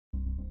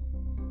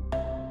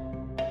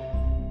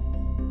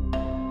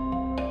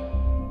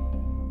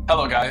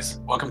Hello, guys.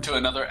 Welcome to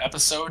another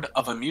episode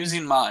of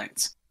Amusing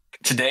Minds.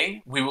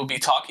 Today, we will be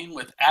talking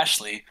with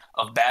Ashley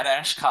of Bad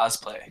Ash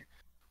Cosplay.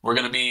 We're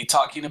going to be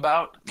talking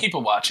about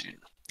people watching.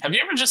 Have you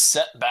ever just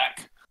sat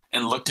back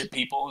and looked at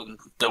people and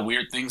the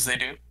weird things they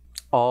do?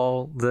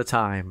 All the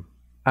time.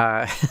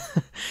 Uh,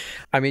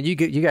 I mean, you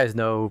guys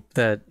know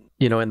that,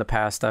 in the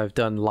past I've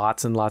done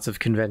lots and lots of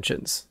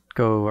conventions,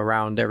 go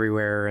around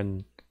everywhere,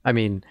 and I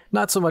mean,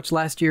 not so much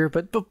last year,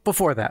 but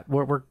before that,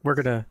 we're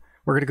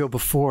gonna go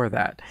before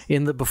that.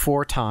 In the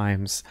before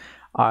times,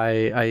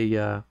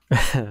 I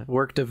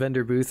worked a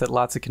vendor booth at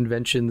lots of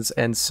conventions,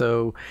 and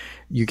so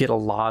you get a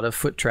lot of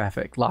foot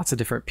traffic, lots of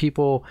different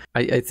people.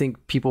 I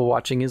think people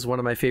watching is one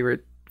of my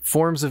favorite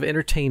forms of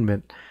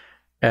entertainment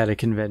at a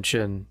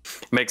convention.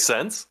 Makes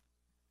sense.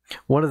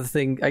 One of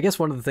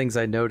the things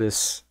I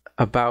notice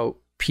about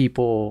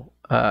people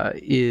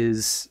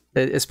is,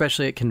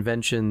 especially at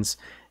conventions,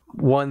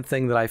 one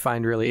thing that I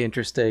find really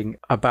interesting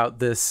about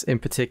this in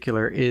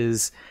particular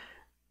is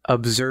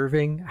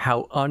observing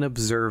how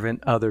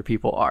unobservant other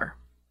people are.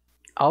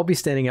 I'll be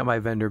standing at my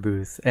vendor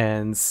booth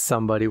and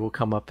somebody will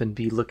come up and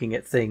be looking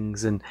at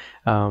things and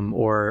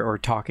or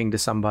talking to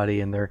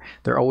somebody, and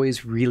they're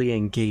always really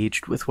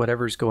engaged with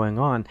whatever's going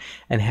on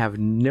and have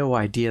no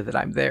idea that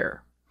I'm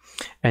there.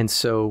 And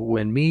so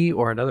when me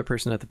or another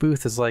person at the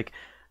booth is like,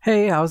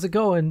 "Hey, how's it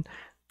going?"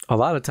 a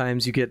lot of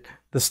times you get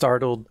the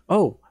startled,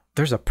 "Oh,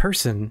 there's a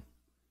person,"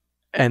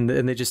 and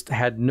they just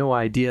had no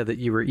idea that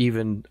you were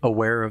even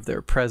aware of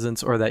their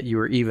presence or that you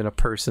were even a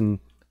person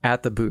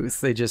at the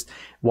booth. They just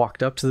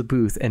walked up to the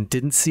booth and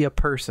didn't see a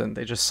person.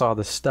 They just saw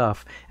the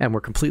stuff and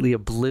were completely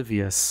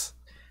oblivious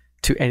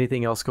to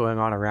anything else going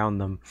on around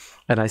them.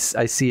 And I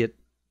see it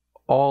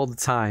all the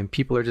time.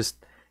 People are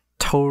just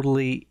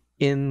totally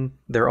in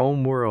their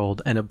own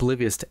world and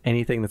oblivious to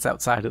anything that's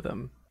outside of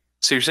them.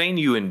 So you're saying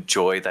you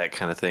enjoy that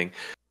kind of thing.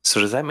 So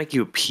does that make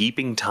you a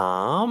peeping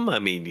Tom? I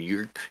mean,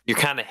 you're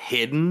kind of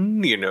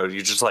hidden, you're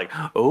just like,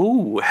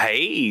 "Oh,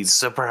 hey,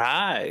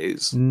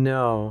 surprise."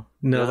 No,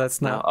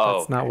 that's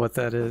not not what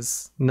that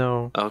is.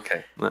 No.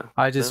 Okay. No.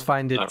 I just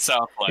find it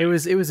Like it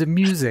was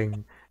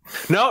amusing.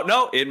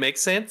 No, it makes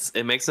sense.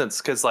 It makes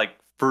sense because, like,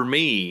 for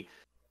me,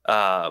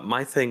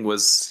 my thing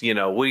was,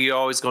 we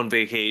always go on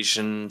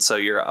vacation, so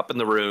you're up in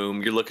the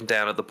room, you're looking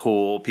down at the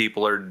pool,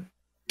 people are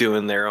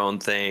doing their own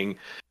thing,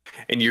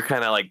 and you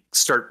kind of like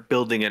start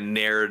building a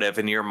narrative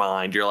in your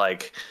mind. You're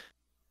like,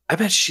 "I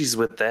bet she's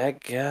with that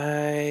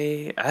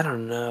guy. I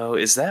don't know.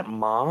 Is that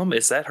mom?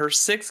 Is that her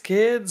 6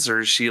 kids? Or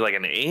is she like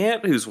an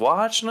aunt who's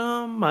watching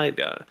them?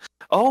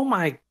 Oh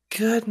my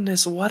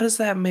goodness, what is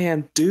that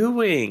man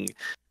doing?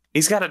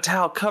 He's got a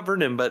towel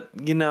covering him, but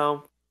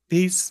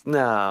there's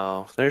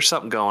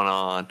something going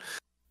on."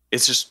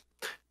 It's just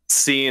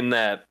seeing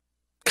that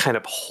kind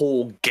of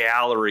whole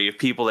gallery of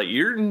people that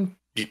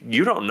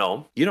you don't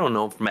know. You don't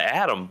know from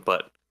Adam,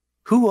 but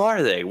who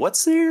are they?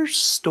 What's their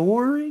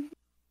story?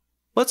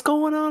 What's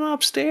going on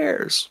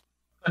upstairs?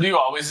 Do you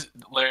always,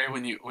 Larry,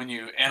 when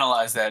you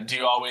analyze that, do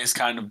you always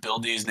kind of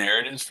build these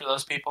narratives for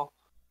those people?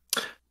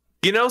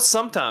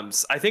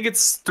 Sometimes I think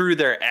it's through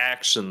their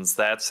actions.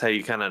 That's how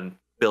you kind of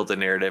build a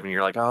narrative, and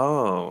you're like,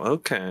 "Oh,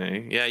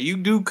 okay. Yeah, you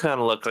do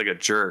kind of look like a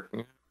jerk."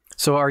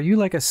 So are you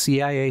like a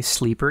CIA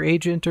sleeper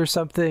agent or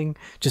something?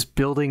 Just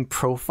building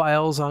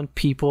profiles on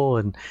people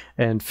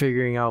and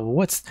figuring out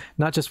what's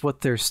not just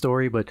what their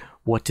story, but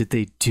what did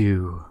they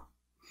do?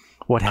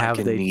 What have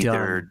they done? I can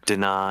neither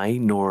deny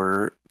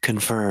nor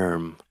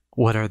confirm.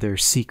 What are their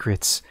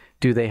secrets?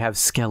 Do they have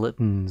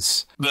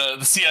skeletons?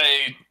 The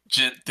CIA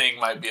agent thing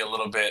might be a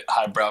little bit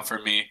highbrow for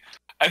me.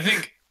 I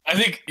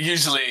think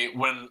usually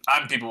when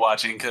I'm people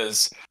watching,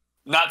 because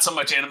not so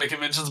much anime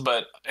conventions,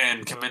 but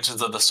and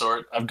conventions of the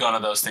sort, I've gone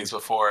to those things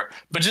before.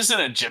 But just in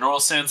a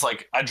general sense,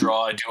 like I do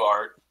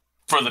art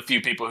for the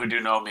few people who do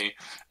know me,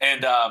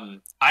 and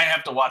I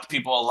have to watch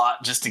people a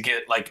lot just to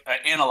get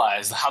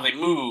analyze how they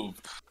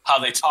move, how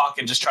they talk,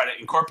 and just try to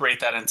incorporate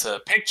that into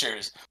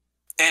pictures.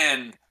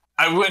 And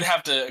I would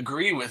have to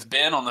agree with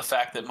Ben on the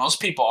fact that most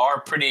people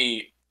are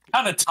pretty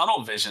kind of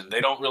tunnel vision.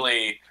 They don't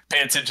really pay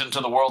attention to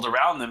the world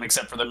around them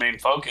except for the main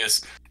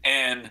focus,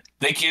 and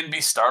they can be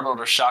startled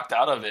or shocked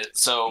out of it.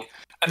 So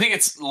I think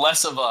it's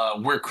less of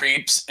a we're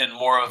creeps and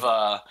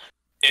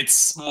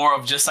it's more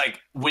of just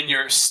like when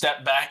you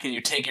step back and you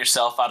take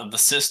yourself out of the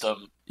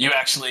system, you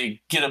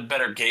actually get a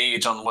better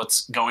gauge on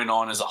what's going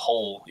on as a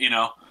whole,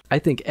 I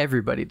think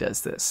everybody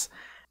does this.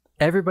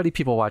 Everybody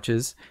people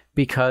watches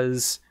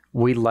because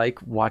we like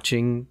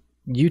watching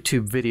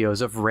YouTube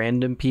videos of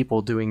random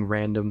people doing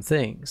random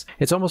things.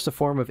 It's almost a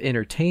form of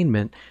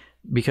entertainment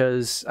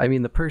because, I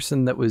mean, the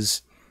person that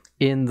was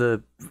in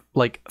the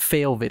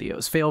fail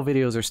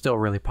videos are still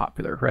really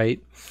popular,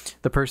 right?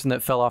 The person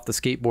that fell off the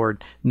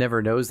skateboard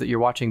never knows that you're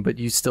watching, but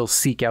you still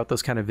seek out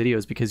those kind of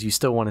videos because you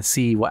still want to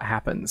see what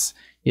happens.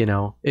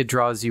 It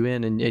draws you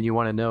in, and you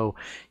want to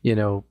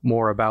know,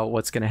 more about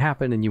what's going to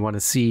happen, and you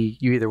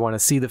either want to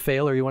see the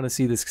fail or you want to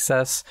see the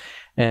success.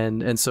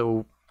 And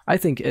so I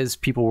think as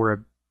people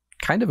were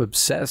kind of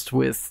obsessed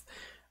with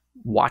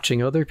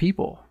watching other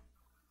people.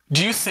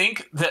 Do you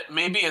think that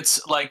maybe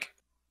it's like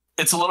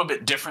it's a little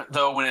bit different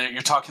though when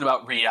you're talking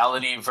about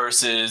reality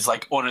versus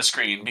like on a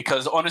screen,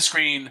 because on a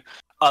screen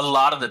a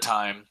lot of the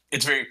time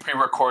it's very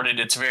pre-recorded,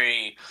 it's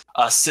very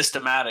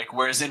systematic,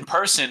 whereas in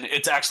person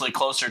it's actually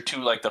closer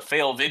to like the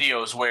fail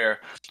videos,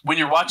 where when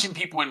you're watching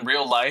people in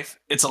real life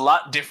it's a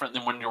lot different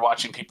than when you're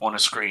watching people on a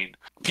screen.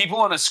 People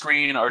on a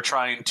screen are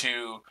trying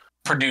to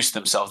produce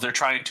themselves, they're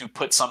trying to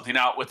put something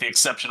out, with the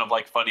exception of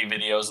like funny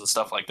videos and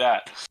stuff like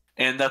that,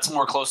 and that's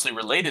more closely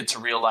related to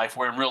real life,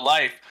 where in real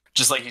life,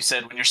 just like you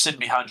said, when you're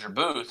sitting behind your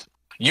booth,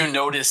 you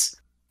notice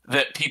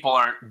that people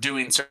aren't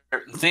doing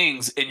certain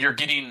things, and you're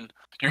getting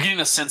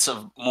a sense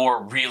of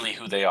more really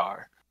who they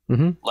are,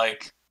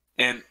 like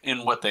in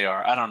what they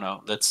are. I don't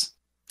know.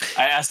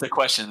 I asked the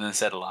question and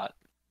said a lot.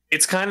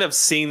 It's kind of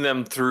seeing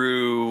them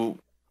through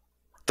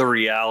the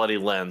reality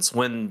lens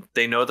when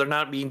they know they're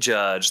not being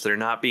judged. They're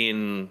not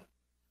being,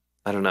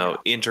 I don't know,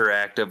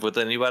 interactive with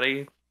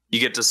anybody. You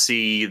get to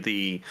see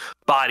the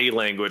body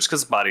language,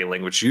 because body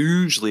language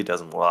usually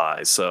doesn't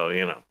lie. So,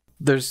 you know.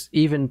 There's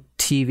even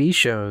TV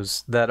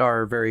shows that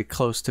are very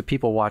close to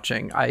people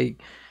watching. I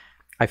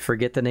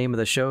forget the name of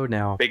the show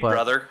now. Big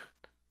Brother.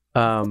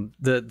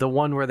 The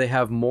one where they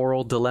have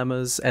moral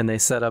dilemmas and they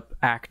set up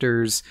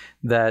actors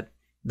that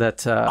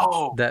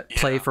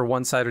play for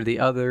one side or the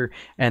other,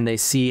 and they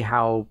see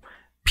how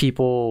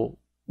people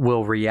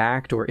will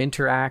react or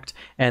interact,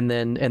 and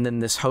then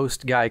this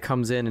host guy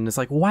comes in and is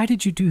like, why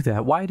did you do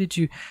that? Why did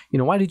you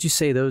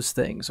say those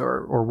things?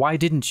 Or why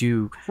didn't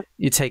you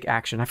take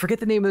action? I forget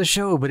the name of the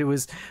show, but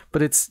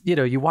it's,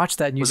 you watch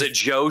that and you... Was it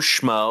Joe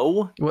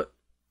Schmo? What?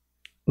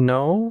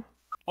 No?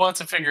 We'll have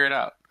to figure it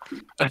out.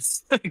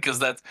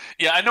 Because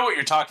I know what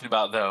you're talking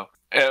about though.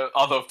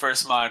 Although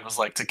first mind was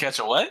like, To Catch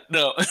a What?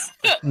 No.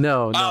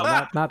 No,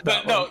 not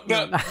that no,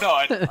 one. no,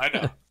 I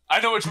know. I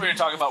know which one you're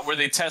talking about, where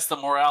they test the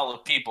morale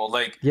of people.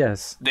 Like,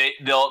 yes,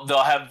 they'll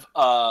have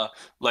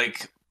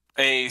like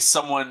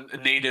someone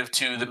native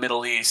to the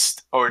Middle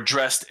East or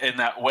dressed in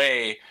that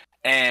way,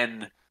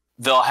 and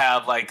they'll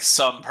have like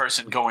some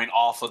person going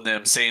off on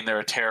them saying they're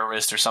a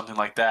terrorist or something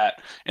like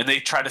that, and they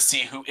try to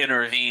see who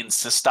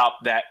intervenes to stop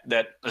that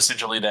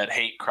essentially that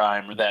hate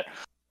crime or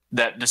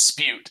that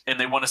dispute, and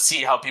they want to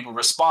see how people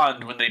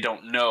respond when they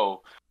don't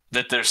know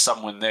that there's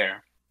someone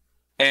there.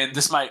 And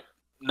this might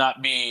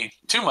not be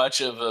too much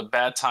of a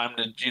bad time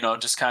to,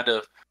 just kind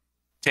of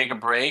take a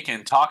break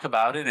and talk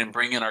about it and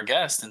bring in our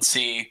guest and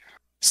see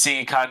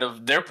kind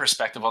of their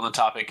perspective on the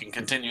topic and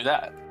continue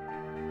that.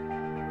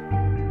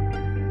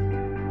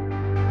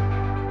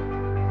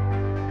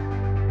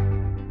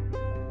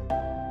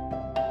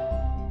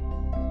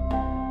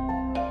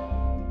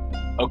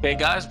 Okay,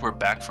 guys, we're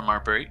back from our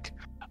break.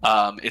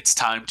 It's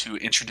time to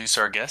introduce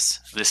our guests.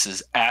 This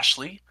is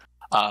Ashley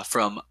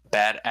from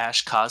Bad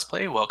Ash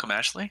Cosplay. Welcome,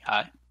 Ashley.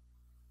 Hi.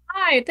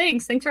 Hi,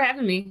 thanks for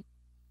having me.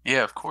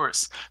 Yeah, of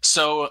course.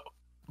 So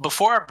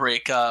before our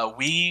break,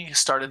 we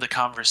started the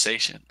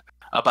conversation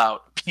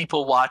about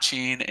people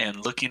watching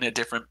and looking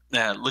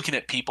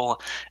at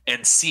people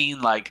and seeing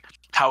like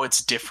how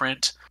it's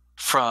different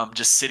from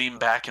just sitting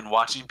back and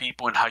watching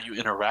people and how you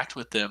interact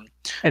with them.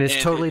 And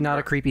it's totally not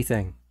a creepy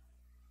thing.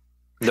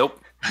 Nope,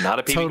 not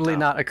a totally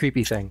not a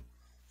creepy thing.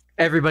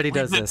 Everybody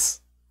does this.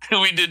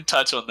 We did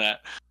touch on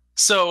that.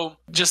 So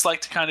just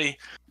like to kind of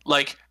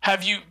like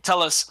have you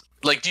tell us,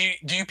 like, do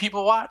you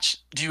people watch?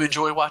 Do you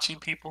enjoy watching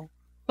people?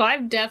 So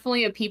I'm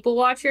definitely a people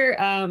watcher.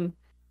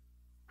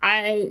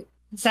 I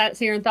sat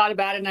here and thought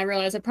about it, and I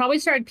realized I probably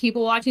started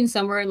people watching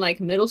somewhere in like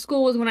middle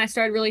school was when I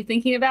started really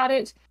thinking about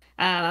it.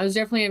 I was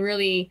definitely a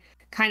really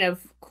kind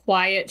of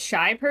quiet,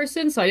 shy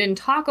person, so I didn't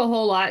talk a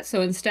whole lot.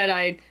 So instead,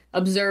 I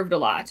observed a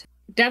lot.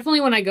 Definitely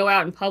when I go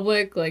out in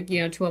public, like,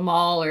 to a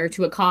mall or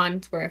to a con,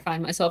 it's where I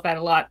find myself at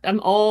a lot. I'm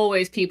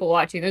always people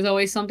watching. There's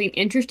always something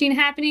interesting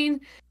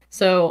happening.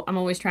 So I'm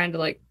always trying to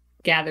like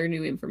gather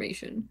new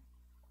information.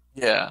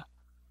 Yeah.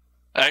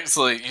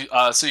 Excellent.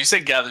 So you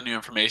said gather new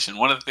information.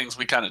 One of the things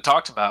we kind of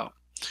talked about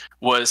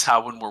was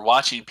how when we're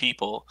watching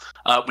people,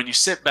 when you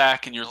sit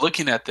back and you're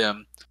looking at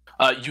them,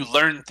 you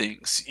learn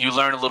things. You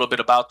learn a little bit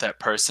about that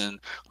person.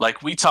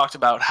 Like we talked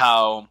about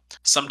how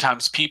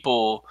sometimes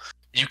people,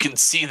 you can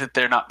see that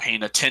they're not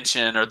paying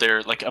attention or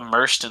they're like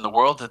immersed in the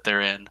world that they're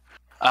in.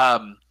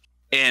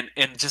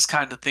 And just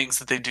kind of things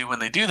that they do when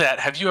they do that.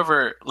 Have you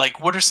ever, like,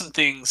 what are some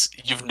things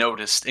you've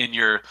noticed in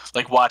your,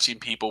 like, watching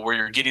people where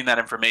you're getting that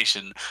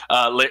information?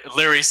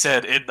 Larry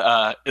said in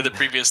the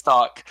previous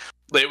talk,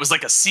 it was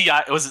like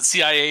was it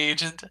CIA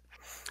agent?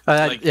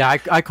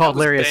 I called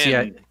Larry a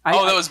CIA.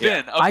 That was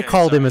Ben. Okay, I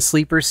called him a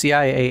sleeper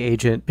CIA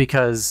agent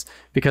because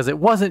it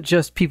wasn't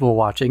just people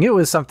watching. It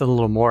was something a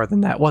little more than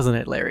that, wasn't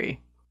it,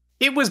 Larry?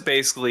 It was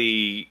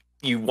basically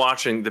you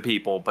watching the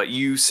people, but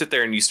you sit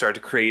there and you start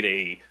to create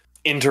a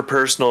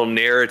interpersonal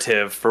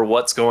narrative for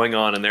what's going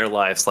on in their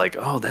lives. Like,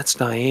 oh, that's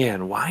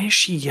Diane. Why is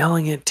she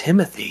yelling at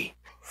Timothy?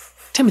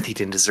 Timothy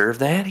didn't deserve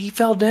that. He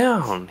fell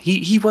down.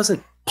 He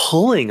wasn't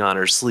pulling on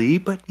her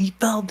sleeve, but he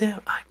fell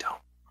down. I don't.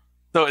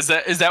 So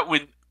is that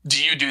when,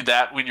 do you do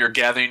that when you're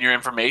gathering your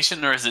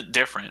information, or is it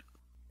different?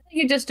 I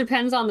think it just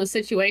depends on the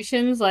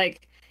situations.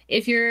 Like,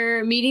 if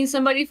you're meeting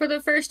somebody for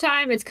the first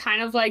time, it's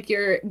kind of like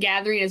you're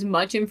gathering as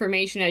much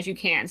information as you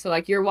can. So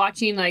like you're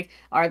watching, like,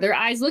 are their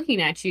eyes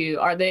looking at you?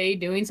 Are they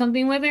doing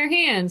something with their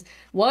hands?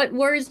 What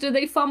words do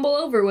they fumble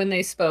over when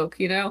they spoke,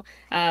 you know?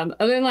 And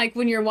then like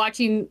when you're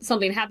watching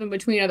something happen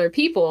between other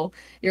people,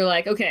 you're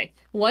like, okay,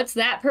 what's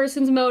that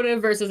person's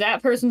motive versus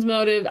that person's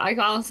motive? I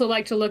also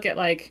like to look at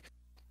like,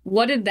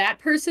 what did that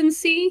person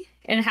see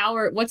and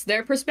what's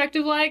their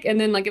perspective like? And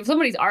then like if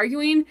somebody's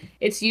arguing,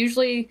 it's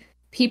usually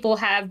people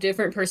have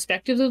different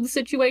perspectives of the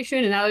situation,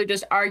 and now they're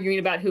just arguing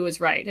about who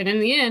is right. And in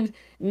the end,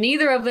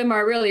 neither of them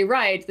are really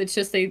right. It's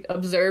just they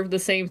observe the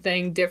same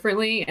thing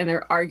differently, and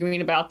they're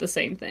arguing about the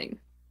same thing.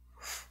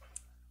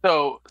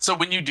 So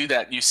when you do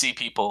that, you see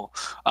people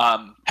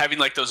having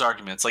like those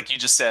arguments, like you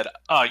just said.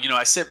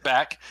 I sit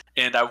back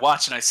and I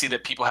watch, and I see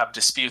that people have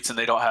disputes, and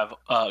they don't have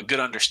a good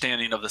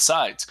understanding of the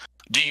sides.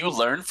 Do you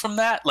learn from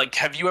that? Like,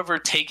 have you ever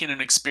taken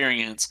an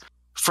experience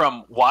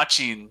from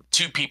watching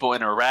two people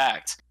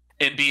interact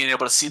and being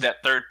able to see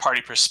that third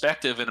party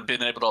perspective and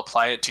being able to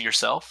apply it to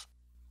yourself?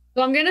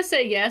 So I'm gonna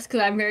say yes,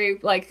 because I'm very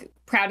like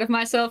proud of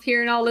myself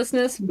here in all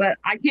this, but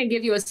I can't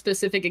give you a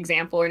specific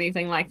example or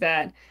anything like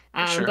that.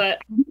 Sure. But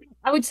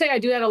I would say I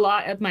do that a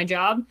lot at my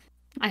job.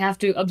 I have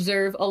to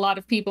observe a lot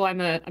of people. I'm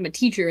a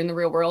teacher in the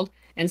real world,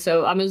 and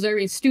so I'm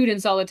observing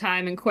students all the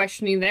time and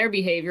questioning their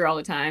behavior all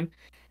the time.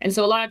 And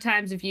so a lot of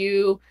times if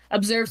you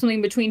observe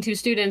something between two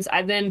students,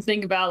 I then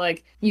think about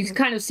like, you can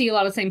kind of see a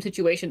lot of the same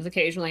situations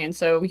occasionally. And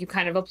so you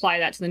kind of apply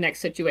that to the next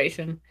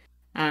situation.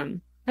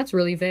 That's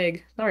really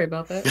vague. Sorry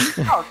about that.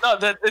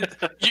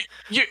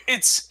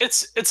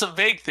 It's a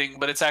vague thing,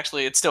 but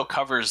it still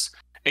covers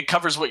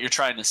what you're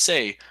trying to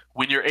say.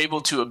 When you're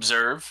able to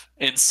observe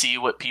and see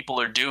what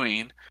people are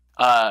doing,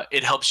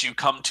 it helps you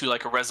come to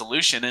like a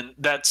resolution. And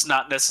that's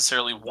not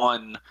necessarily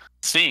one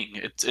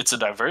thing. It's a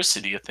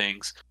diversity of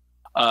things.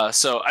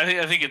 So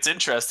I think it's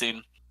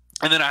interesting.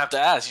 And then I have to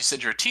ask, you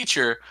said you're a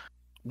teacher.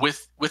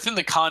 Within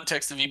the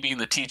context of you being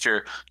the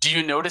teacher, do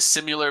you notice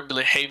similar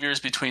behaviors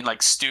between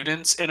like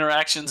students'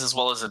 interactions as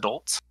well as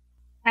adults?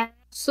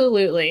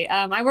 Absolutely.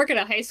 I work at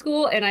a high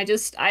school, and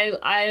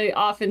I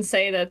often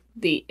say that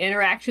the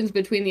interactions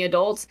between the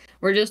adults,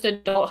 we're just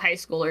adult high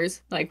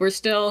schoolers. Like we're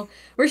still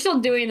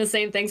doing the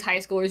same things high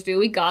schoolers do.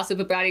 We gossip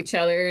about each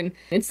other, and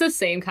it's the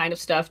same kind of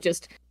stuff,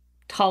 just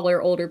taller,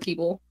 older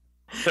people.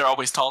 They're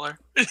always taller.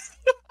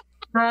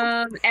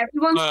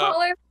 Everyone's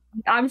taller.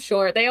 I'm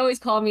short. They always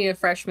call me a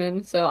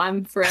freshman, so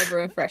I'm forever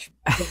a freshman.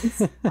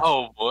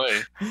 Oh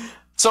boy.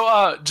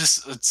 So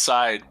just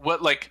aside,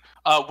 what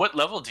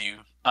level do you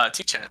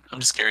teach at?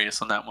 I'm just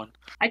curious on that one.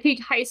 I teach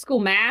high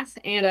school math,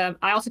 and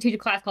I also teach a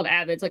class called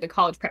AVIDS, like a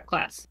college prep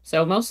class.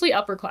 So mostly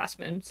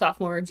upperclassmen,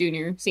 sophomore,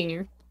 junior,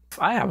 senior.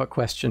 I have a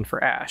question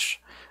for Ash.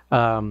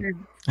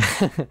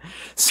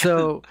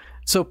 So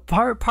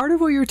part of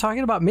what you were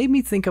talking about made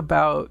me think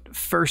about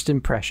first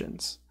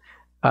impressions,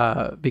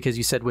 because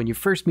you said when you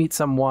first meet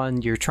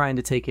someone, you're trying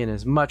to take in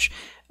as much,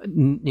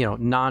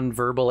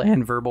 nonverbal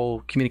and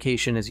verbal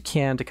communication as you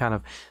can to kind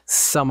of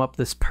sum up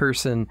this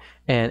person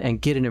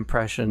and get an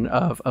impression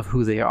of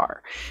who they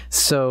are.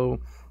 So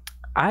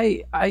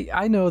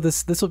I know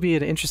this will be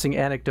an interesting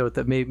anecdote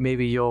that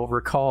maybe you'll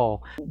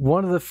recall.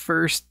 One of the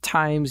first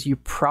times you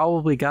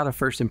probably got a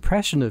first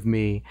impression of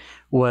me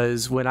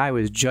was when I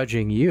was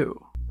judging you.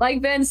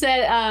 Like Ben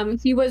said,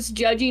 he was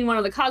judging one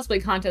of the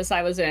cosplay contests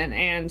I was in,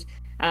 and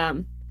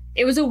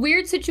it was a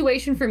weird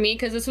situation for me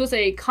because this was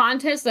a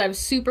contest that I'm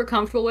super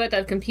comfortable with.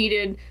 I've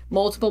competed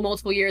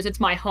multiple years. It's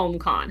my home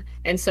con.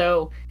 And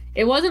so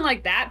it wasn't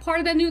like that part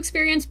of that new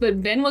experience,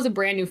 but Ben was a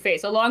brand new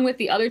face. Along with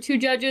the other two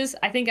judges,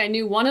 I think I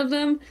knew one of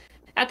them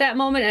at that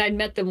moment, and I'd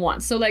met them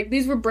once. So like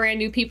these were brand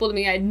new people to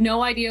me. I had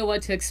no idea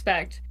what to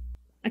expect.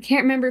 I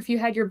can't remember if you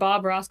had your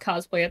Bob Ross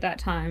cosplay at that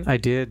time. I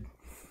did.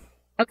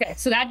 Okay,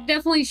 so that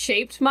definitely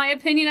shaped my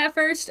opinion at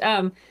first.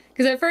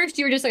 Because at first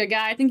you were just like a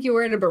guy. I think you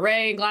were in a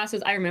beret and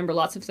glasses. I remember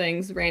lots of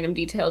things, random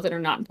details that are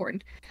not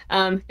important.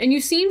 And you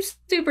seemed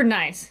super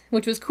nice,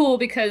 which was cool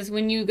because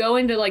when you go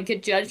into like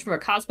get judged for a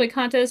cosplay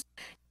contest,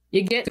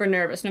 you get super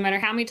nervous. No matter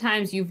how many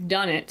times you've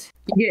done it,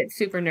 you get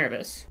super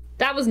nervous.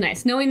 That was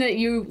nice. Knowing that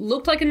you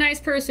looked like a nice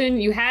person,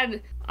 you had,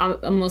 I'm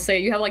gonna say,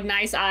 you have like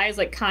nice eyes,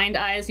 like kind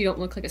eyes. You don't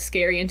look like a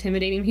scary,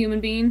 intimidating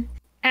human being.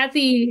 At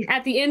the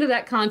end of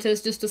that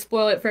contest, just to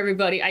spoil it for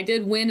everybody, I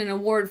did win an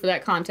award for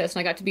that contest, and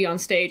I got to be on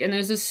stage. And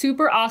there's this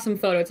super awesome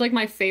photo. It's like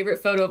my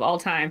favorite photo of all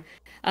time,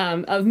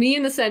 of me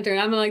in the center,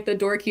 and I'm in like the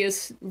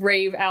dorkiest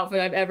rave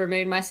outfit I've ever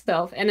made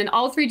myself. And then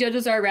all three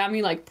judges are around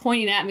me, like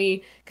pointing at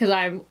me because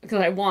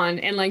I won.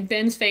 And like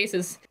Ben's face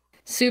is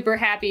super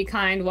happy,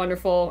 kind,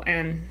 wonderful,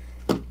 and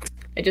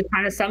it just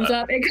kind of sums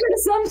up. It kind of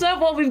sums up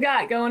what we've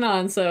got going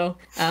on. So,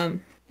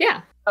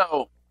 yeah.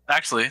 Oh.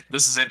 Actually,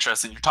 this is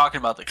interesting. You're talking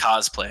about the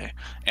cosplay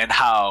and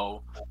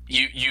how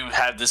you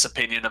had this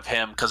opinion of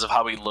him because of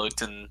how he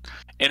looked, and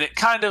it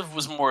kind of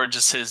was more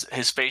just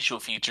his facial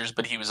features,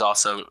 but he was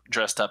also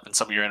dressed up in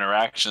some of your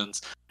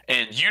interactions.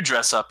 And you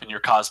dress up in your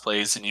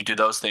cosplays and you do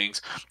those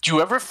things. Do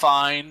you ever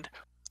find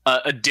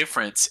a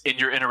difference in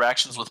your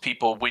interactions with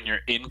people when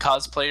you're in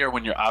cosplay or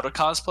when you're out of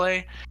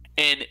cosplay?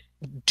 And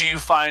do you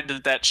find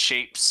that that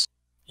shapes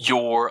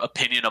your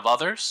opinion of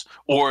others,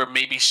 or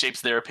maybe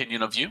shapes their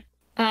opinion of you?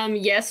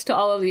 Yes to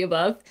all of the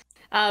above.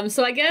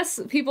 So I guess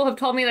people have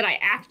told me that I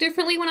act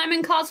differently when I'm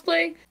in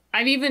cosplay.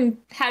 I've even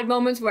had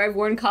moments where I've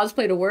worn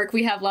cosplay to work.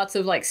 We have lots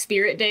of like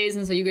spirit days,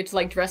 and so you get to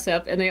like dress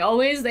up, and they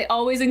always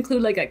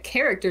include like a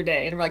character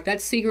day, and we're like,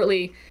 that's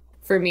secretly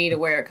for me to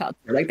wear a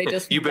cosplay. Like they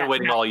just You've been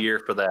waiting all year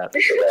for that.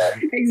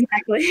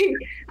 Exactly.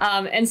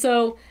 And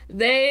so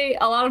a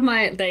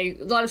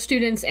lot of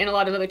students and a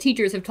lot of other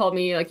teachers have told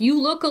me, like,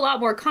 you look a lot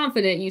more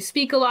confident, you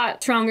speak a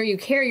lot stronger, you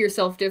carry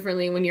yourself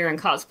differently when you're in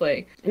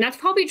cosplay. And that's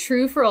probably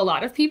true for a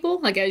lot of people.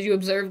 Like, as you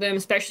observe them,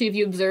 especially if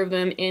you observe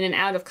them in and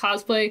out of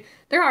cosplay,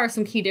 there are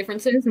some key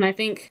differences. And I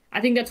think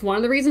that's one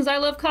of the reasons I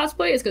love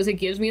cosplay, is because it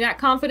gives me that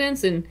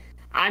confidence, and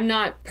I'm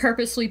not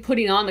purposely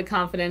putting on the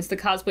confidence. The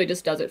cosplay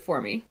just does it for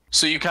me.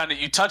 So you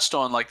touched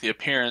on like the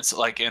appearance,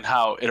 like, and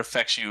how it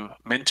affects you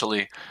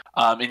mentally,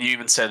 and you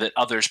even said that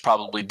others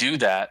probably do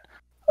that,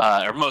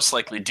 or most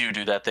likely do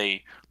that.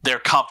 Their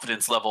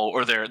confidence level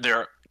or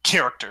their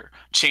character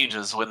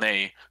changes when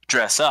they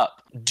dress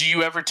up. Do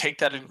you ever take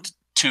that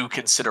into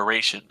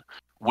consideration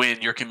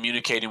when you're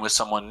communicating with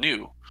someone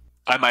new?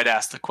 I might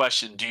ask the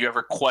question: do you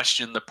ever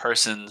question the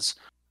person's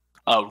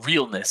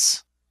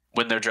realness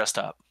when they're dressed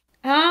up?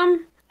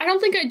 I don't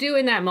think I do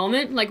in that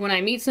moment. Like when I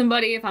meet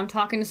somebody, if I'm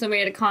talking to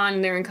somebody at a con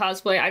and they're in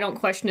cosplay, I don't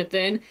question it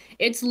then.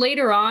 It's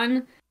later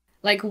on,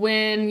 like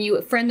when you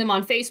friend them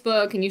on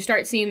Facebook and you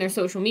start seeing their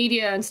social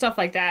media and stuff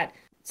like that.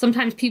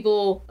 Sometimes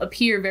people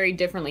appear very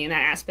differently in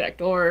that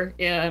aspect. Or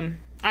I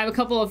have a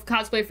couple of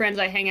cosplay friends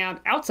I hang out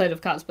outside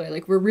of cosplay.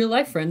 Like we're real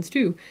life friends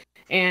too.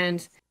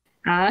 And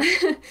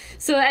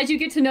so as you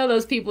get to know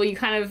those people, you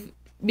kind of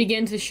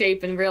begin to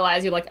shape and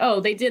realize you're like,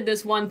 oh, they did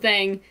this one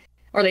thing,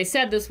 or they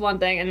said this one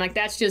thing, and like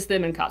that's just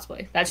them in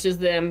cosplay. That's just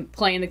them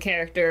playing the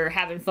character,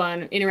 having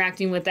fun,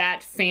 interacting with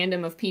that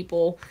fandom of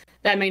people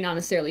that may not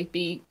necessarily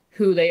be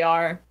who they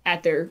are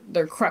at their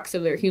crux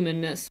of their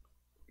humanness.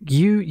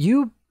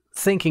 You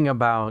thinking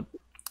about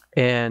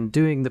and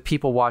doing the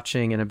people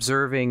watching and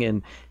observing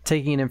and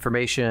taking in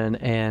information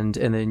and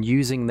then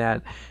using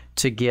that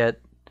to get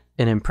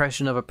an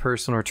impression of a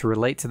person or to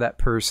relate to that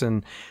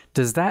person,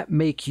 does that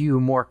make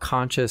you more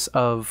conscious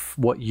of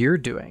what you're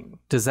doing?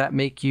 Does that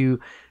make you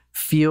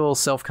feel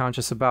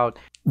self-conscious about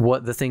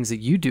what the things that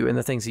you do and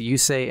the things that you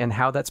say and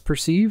how that's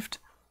perceived?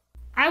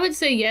 I would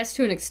say yes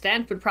to an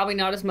extent, but probably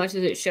not as much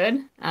as it should.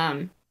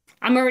 I'm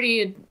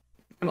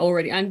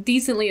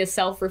decently a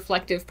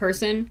self-reflective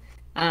person.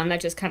 That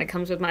just kind of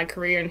comes with my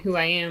career and who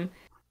I am.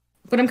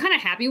 But I'm kind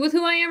of happy with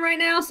who I am right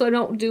now, so I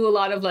don't do a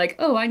lot of like,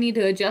 oh, I need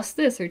to adjust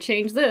this or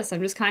change this.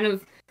 I'm kind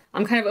of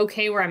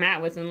okay where I'm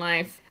at within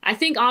life. I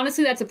think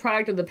honestly that's a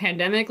product of the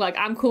pandemic. Like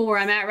I'm cool where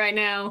I'm at right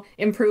now.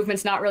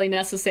 Improvement's not really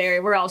necessary.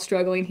 We're all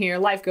struggling here.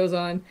 Life goes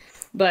on.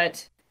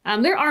 But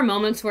there are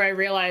moments where I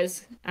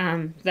realize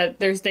that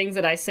there's things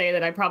that I say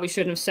that I probably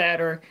shouldn't have said,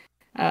 or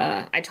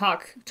I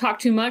talk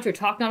too much or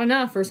talk not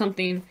enough or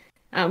something.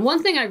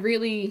 One thing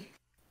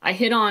I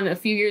hit on a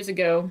few years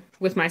ago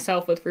with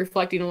myself with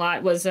reflecting a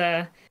lot was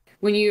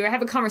when you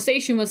have a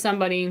conversation with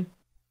somebody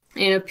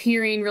and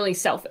appearing really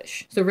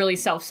selfish, so really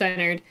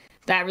self-centered.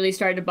 That really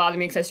started to bother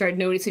me because I started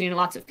noticing in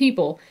lots of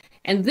people.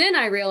 And then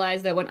I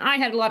realized that when I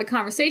had a lot of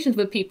conversations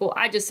with people,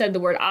 I just said the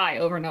word I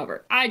over and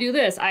over. I do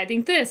this, I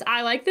think this,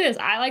 I like this,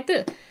 I like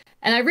this.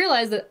 And I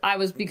realized that I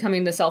was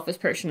becoming the selfish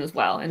person as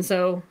well. And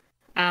so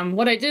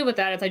what I did with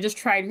that is I just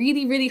tried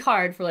really, really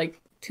hard for like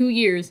 2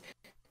 years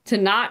to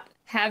not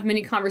have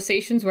many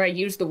conversations where I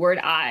use the word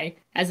I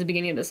as the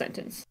beginning of the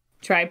sentence.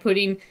 Try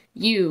putting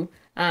you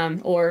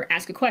or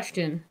ask a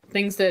question,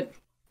 things that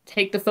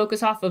take the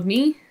focus off of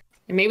me.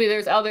 And maybe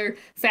there's other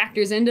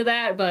factors into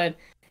that, but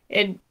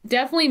it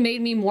definitely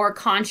made me more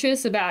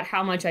conscious about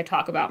how much I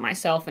talk about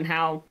myself and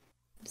how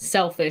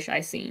selfish I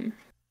seem.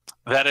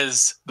 That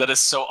is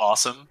so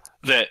awesome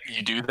that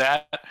you do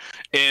that.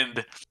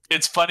 And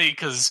it's funny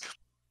because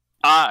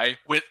I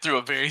went through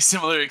a very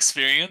similar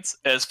experience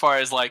as far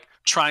as like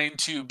trying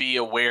to be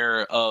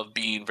aware of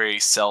being very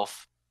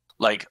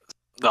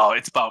no,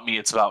 it's about me,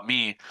 it's about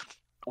me.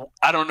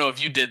 I don't know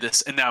if you did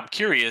this, and now I'm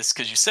curious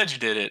because you said you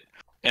did it,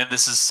 and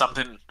this is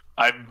something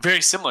I'm very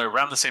similar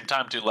around the same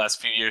time to the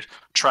last few years,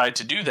 tried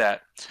to do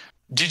that.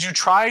 Did you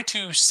try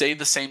to say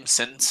the same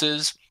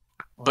sentences,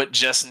 but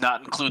just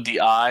not include the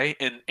I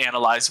and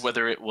analyze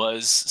whether it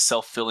was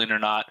self-filling or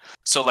not?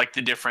 So like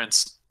the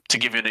difference, to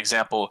give you an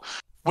example,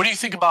 what do you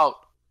think about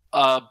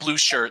blue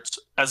shirts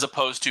as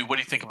opposed to what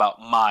do you think about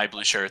my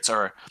blue shirts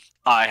or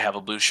I have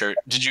a blue shirt?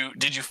 Did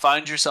you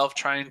find yourself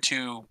trying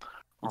to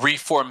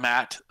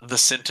reformat the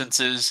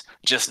sentences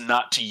just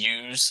not to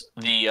use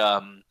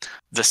the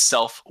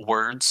self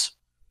words?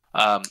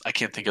 I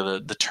can't think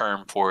of the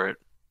term for it.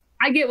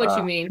 I get what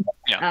you mean.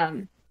 Yeah.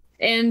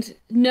 And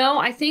no,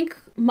 I think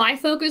my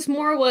focus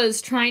more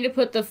was trying to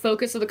put the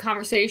focus of the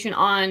conversation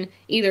on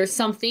either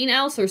something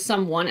else or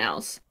someone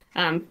else.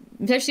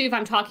 Especially if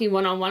I'm talking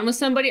one-on-one with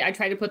somebody, I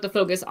try to put the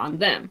focus on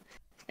them.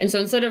 And so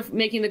instead of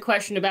making the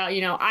question about,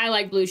 I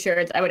like blue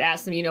shirts, I would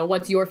ask them,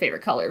 what's your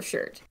favorite color of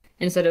shirt?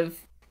 Instead of,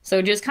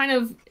 So just kind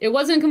of, it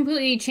wasn't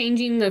completely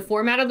changing the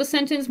format of the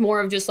sentence, more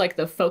of just like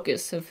the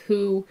focus of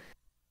who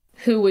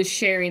was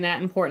sharing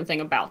that important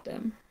thing about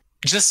them.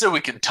 Just so we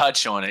can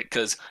touch on it,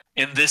 because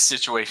in this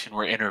situation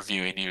we're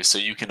interviewing you, so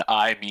you can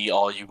eye me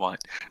all you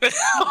want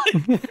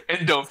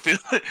and don't feel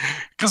it.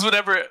 Because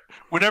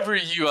whenever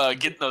you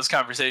get in those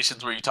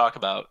conversations where you talk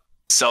about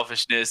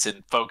selfishness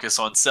and focus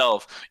on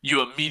self,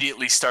 you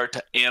immediately start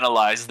to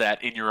analyze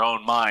that in your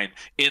own mind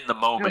in the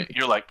moment.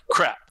 You're like,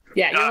 crap.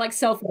 Yeah, you're like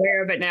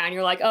self-aware of it now, and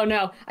you're like, oh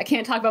no, I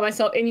can't talk about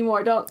myself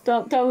anymore. Don't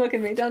look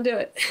at me. Don't do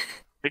it.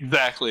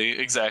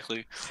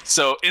 Exactly.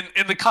 So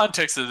in the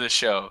context of this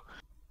show,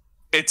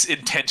 it's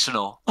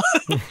intentional.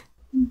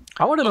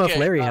 I want to know if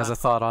Larry has a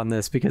thought on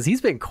this, because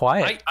he's been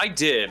quiet. I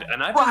did,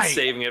 and I've been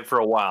saving it for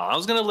a while. I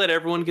was going to let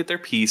everyone get their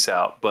piece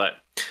out, but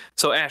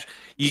so Ash,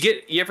 you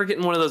ever get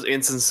in one of those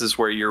instances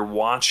where you're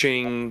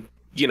watching,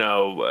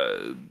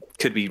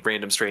 could be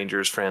random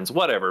strangers, friends,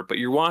 whatever, but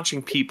you're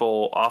watching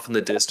people off in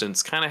the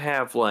distance kind of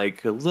have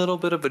like a little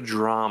bit of a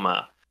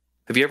drama.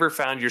 Have you ever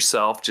found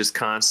yourself just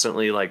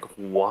constantly like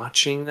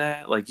watching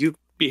that? Like you'd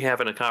be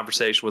having a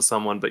conversation with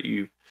someone, but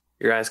your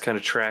eyes kind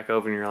of track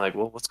over and you're like,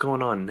 well, what's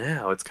going on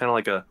now? It's kind of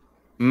like a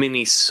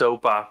mini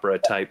soap opera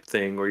type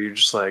thing where you're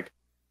just like,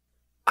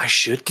 I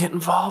should get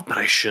involved, but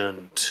I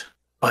shouldn't.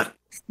 But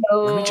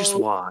let me just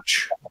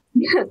watch.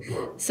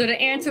 So to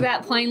answer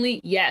that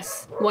plainly,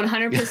 yes,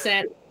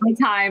 100% my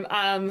time.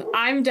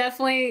 I'm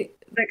definitely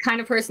the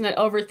kind of person that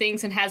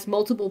overthinks and has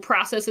multiple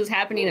processes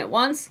happening at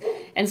once.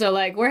 And so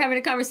like we're having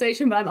a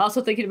conversation, but I'm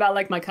also thinking about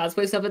like my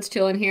cosplay stuff that's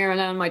chilling here, and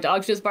then my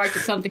dog's just barked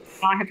at something.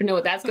 I have to know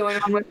what that's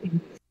going on with.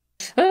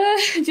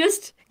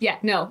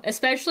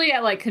 Especially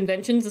at like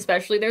conventions,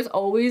 there's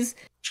always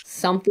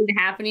something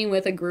happening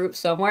with a group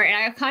somewhere, and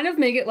I kind of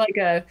make it like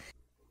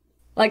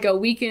a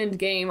weekend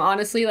game,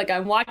 honestly. Like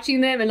I'm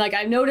watching them, and like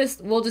I've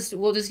noticed, we'll just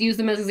use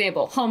them as an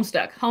example.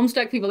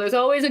 Homestuck people, there's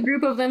always a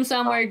group of them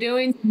somewhere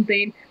doing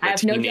something. I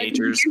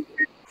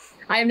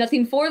have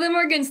nothing for them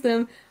or against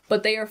them,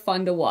 but they are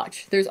fun to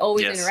watch. There's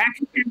always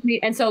interaction happening.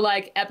 And so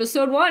like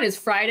episode 1 is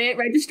Friday at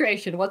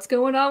registration. What's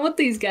going on with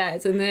these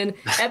guys? And then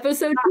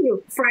episode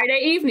 2,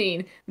 Friday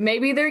evening.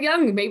 Maybe they're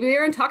young, maybe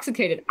they're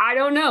intoxicated. I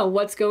don't know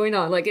what's going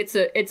on. Like it's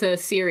a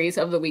series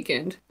of the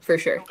weekend for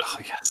sure. Oh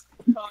yes.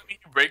 You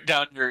break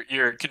down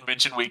your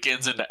convention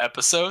weekends into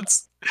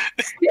episodes.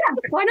 Yeah,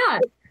 why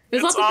not?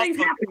 There's lots of things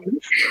happening.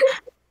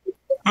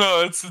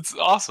 No, it's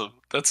awesome.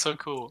 That's so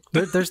cool.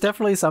 There's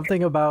definitely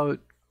something about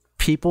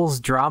people's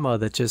drama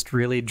that just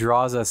really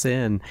draws us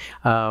in.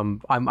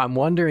 I'm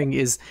wondering,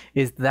 is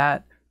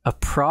that a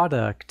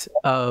product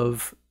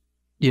of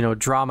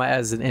drama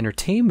as an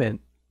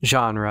entertainment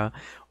genre,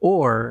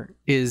 or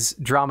is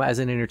drama as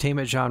an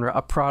entertainment genre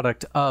a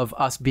product of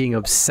us being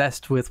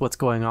obsessed with what's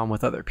going on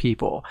with other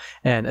people?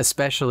 And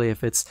especially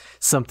if it's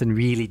something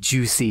really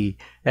juicy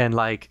and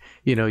like,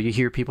 you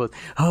hear people,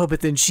 oh,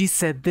 but then she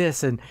said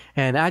this and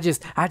I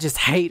just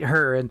hate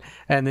her, and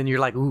then you're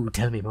like, ooh,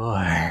 tell me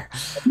more.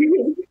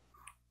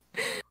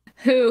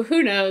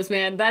 Who knows,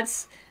 man?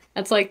 That's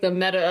like the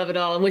meta of it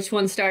all, and which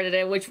one started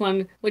it, which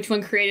one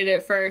created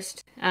it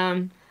first.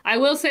 I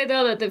will say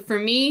though that for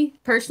me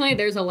personally,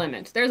 there's a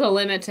limit. There's a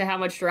limit to how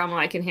much drama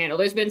I can handle.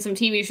 There's been some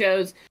TV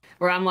shows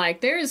where I'm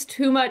like, there is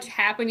too much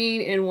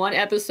happening in one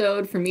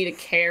episode for me to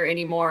care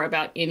anymore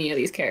about any of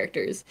these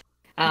characters.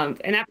 And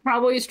that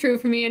probably is true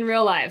for me in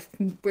real life.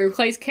 We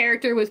replace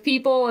character with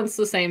people, and it's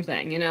the same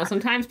thing.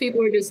 Sometimes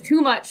people are just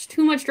too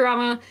much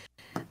drama.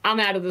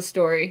 I'm out of the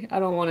story. I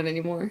don't want it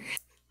anymore.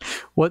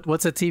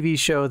 What's a TV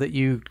show that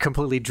you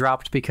completely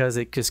dropped because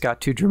it just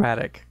got too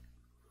dramatic?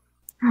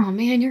 Oh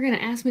man, you're gonna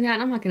ask me that,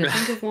 and I'm not gonna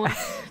think of one.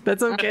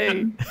 That's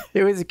okay.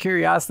 It was a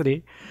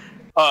curiosity.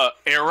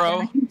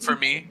 Arrow for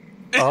me.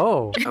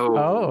 Oh.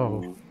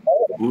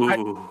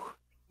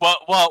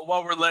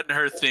 While we're letting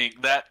her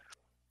think, that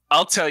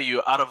I'll tell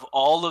you, out of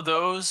all of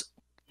those,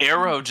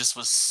 Arrow just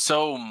was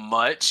so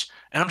much,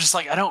 and I'm just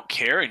like, I don't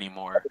care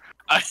anymore.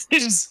 And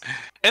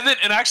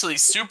actually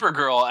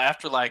Supergirl,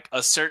 after like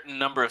a certain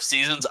number of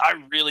seasons,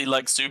 I really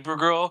like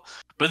Supergirl,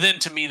 but then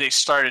to me they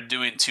started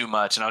doing too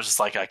much, and I was just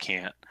like, I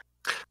can't.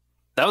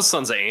 That was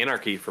Sons of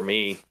Anarchy for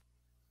me.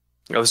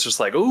 I was just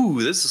like,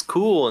 ooh, this is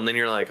cool, and then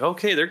you're like,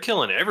 okay, they're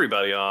killing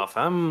everybody off.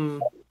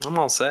 I'm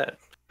all set.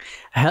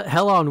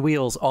 Hell on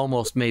Wheels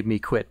almost made me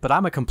quit, but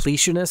I'm a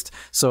completionist,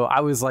 so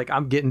I was like,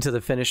 I'm getting to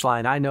the finish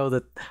line. I know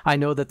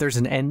that there's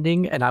an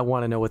ending, and I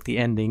want to know what the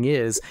ending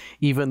is,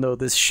 even though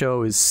this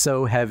show is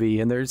so heavy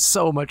and there's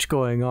so much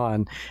going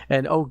on,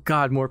 and oh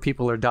god, more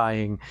people are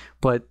dying,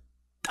 but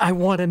I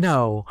want to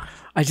know.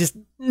 I just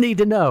need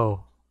to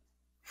know.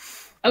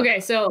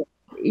 Okay, so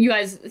you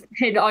guys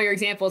hit all your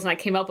examples, and I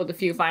came up with a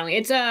few finally.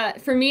 It's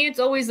for me, it's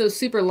always those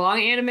super long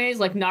animes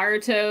like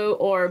Naruto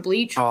or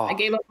Bleach. Oh.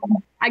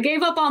 I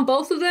gave up on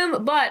both of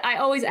them, but I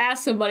always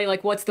ask somebody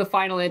like, what's the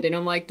final ending?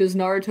 I'm like, does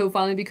Naruto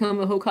finally become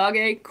a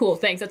Hokage? Cool,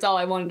 thanks. That's all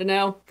I wanted to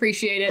know.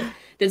 Appreciate it.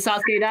 Did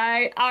Sasuke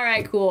die? All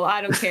right, cool.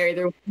 I don't care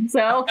either way.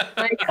 So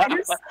like,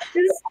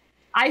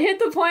 I hit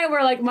the point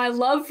where like my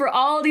love for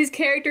all these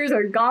characters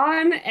are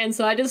gone, and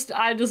so I just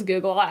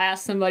Google. I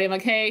ask somebody. I'm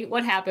like, hey,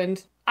 what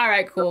happened? All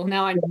right, cool.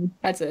 Now I know.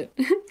 That's it.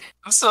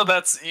 So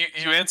that's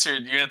you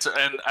answered,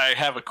 and I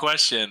have a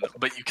question,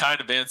 but you kind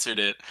of answered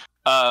it.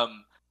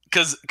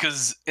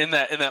 Because in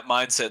that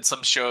mindset,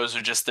 some shows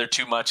are just they're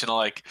too much, and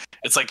like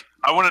it's like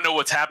I want to know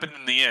what's happened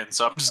in the end,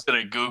 so I'm just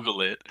gonna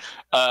Google it.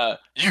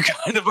 You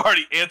kind of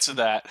already answered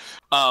that.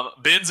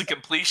 Ben's a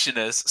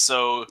completionist,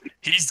 so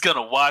he's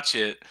gonna watch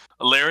it.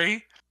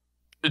 Larry,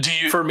 do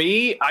you? For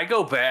me, I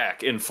go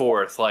back and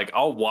forth. Like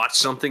I'll watch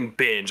something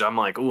binge. I'm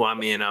like, oh,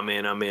 I'm in,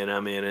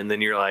 and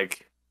then you're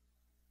like,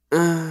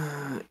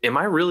 am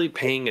I really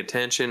paying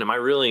attention? Am I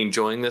really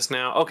enjoying this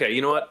now? Okay,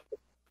 you know what?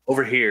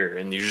 Over here,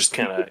 and you just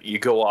kind of you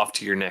go off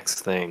to your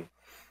next thing,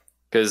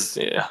 because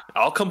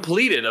I'll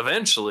complete it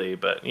eventually,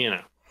 but you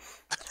know.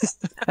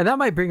 And that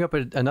might bring up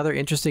another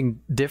interesting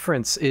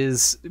difference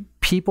is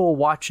people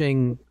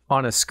watching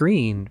on a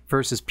screen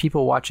versus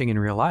people watching in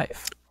real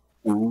life.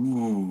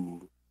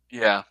 Ooh,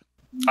 Yeah,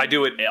 I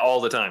do it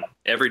all the time,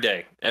 every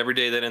day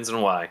that ends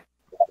in Y.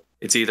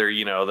 It's either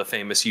the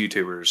famous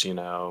YouTubers,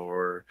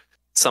 or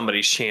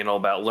somebody's channel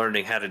about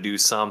learning how to do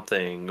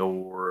something,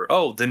 or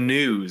the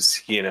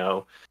news.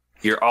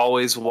 You're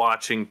always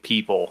watching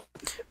people.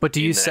 But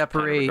do you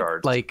separate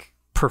like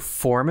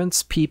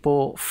performance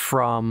people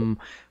from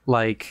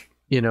like,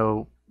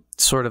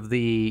 sort of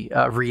the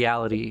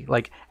reality,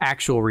 like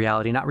actual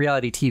reality, not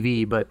reality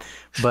TV, but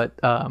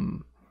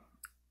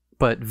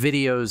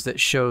videos that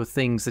show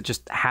things that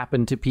just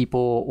happen to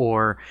people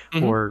or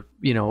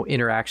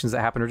interactions that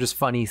happen or just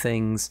funny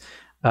things.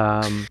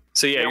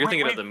 So you're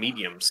thinking of the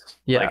mediums,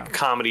 like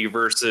comedy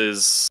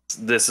versus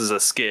this is a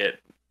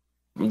skit.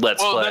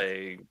 Let's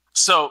play.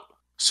 So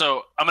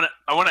I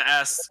want to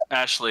ask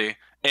Ashley,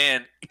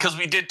 and because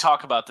we did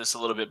talk about this a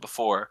little bit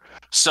before,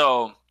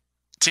 so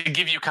to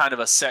give you kind of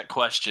a set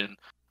question,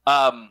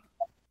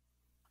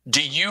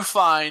 do you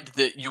find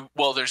that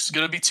there's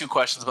going to be two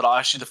questions, but I'll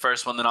ask you the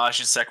first one, then I'll ask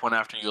you the second one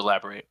after you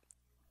elaborate.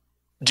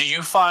 Do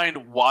you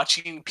find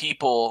watching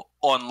people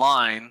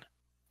online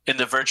in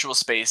the virtual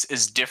space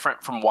is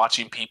different from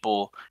watching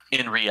people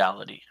in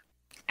reality?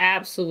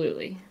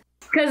 Absolutely.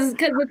 Because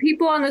with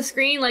people on the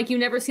screen, like you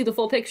never see the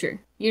full picture.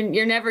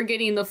 You're never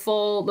getting the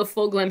full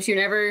glimpse. You're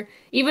never,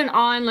 even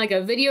on like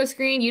a video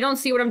screen, you don't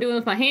see what I'm doing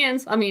with my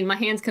hands. I mean, my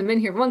hands come in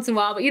here once in a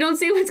while, but you don't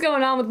see what's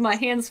going on with my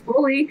hands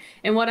fully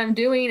and what I'm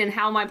doing and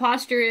how my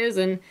posture is.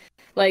 And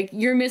like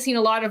you're missing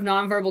a lot of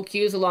nonverbal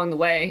cues along the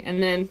way.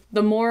 And then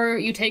the more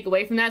you take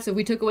away from that, so if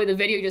we took away the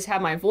video, you just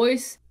have my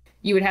voice,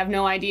 you would have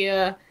no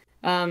idea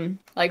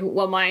like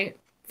what my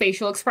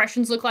facial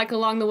expressions look like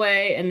along the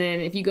way. And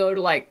then if you go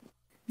to like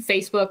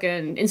Facebook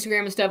and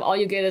Instagram and stuff, all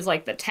you get is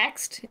like the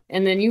text,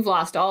 and then you've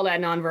lost all that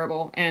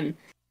nonverbal, and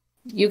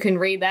you can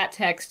read that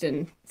text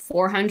in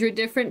 400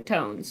 different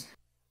tones.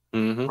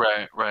 Mm-hmm.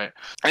 Right.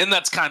 And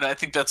that's I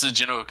think that's a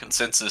general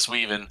consensus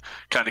we even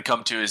kind of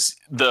come to, is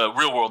the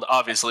real world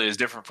obviously is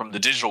different from the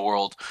digital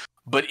world,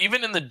 but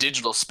even in the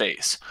digital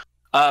space,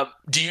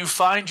 do you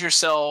find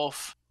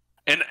yourself,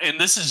 and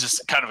this is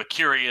just kind of a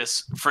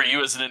curious for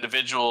you as an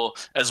individual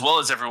as well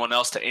as everyone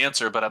else to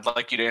answer, but I'd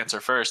like you to answer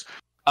first.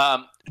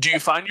 Do you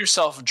find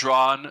yourself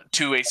drawn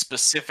to a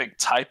specific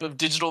type of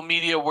digital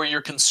media where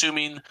you're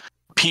consuming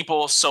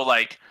people? So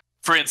like,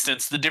 for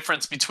instance, the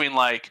difference between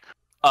like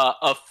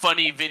a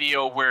funny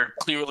video where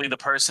clearly the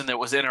person that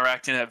was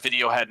interacting in that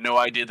video had no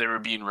idea they were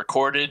being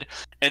recorded,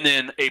 and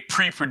then a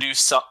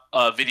pre-produced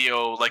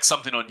video like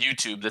something on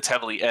YouTube that's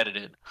heavily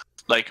edited.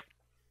 Like,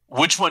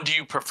 which one do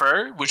you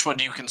prefer? Which one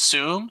do you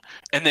consume?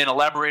 And then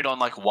elaborate on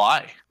like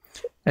why.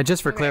 And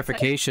just for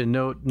clarification,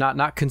 no,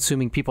 not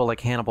consuming people like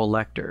Hannibal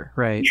Lecter,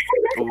 right?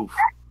 Ooh,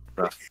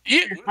 rough.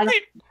 Yeah,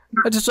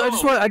 I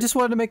just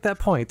wanted to make that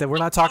point that we're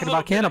not talking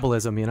about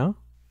cannibalism,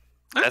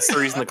 That's the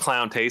reason the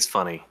clown tastes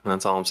funny.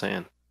 That's all I'm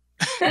saying.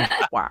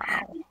 Wow.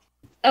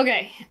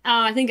 Okay,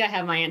 I think I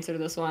have my answer to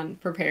this one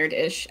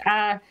prepared-ish.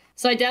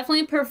 So I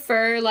definitely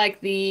prefer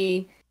like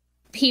the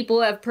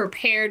people have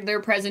prepared their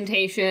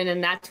presentation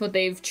and that's what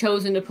they've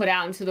chosen to put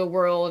out into the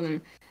world,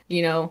 and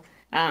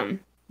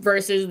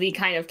versus the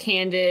kind of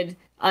candid,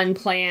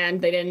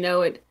 unplanned, they didn't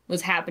know it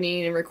was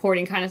happening and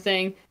recording kind of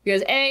thing.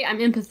 Because I'm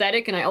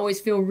empathetic and I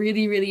always feel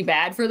really, really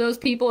bad for those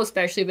people,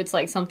 especially if it's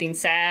like something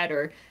sad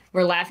or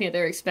we're laughing at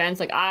their expense.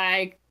 Like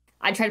I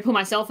try to put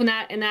myself in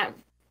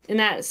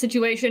that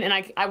situation, and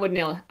I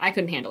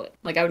couldn't handle it.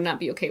 Like I would not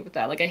be okay with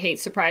that. Like I hate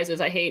surprises.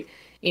 I hate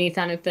any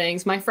kind of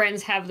things. My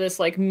friends have this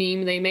like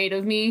meme they made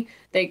of me.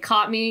 They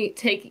caught me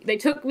they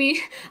took me.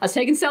 I was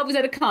taking selfies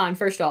at a con.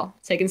 First of all,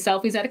 taking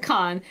selfies at a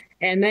con,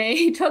 and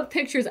they took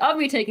pictures of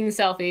me taking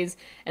selfies,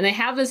 and they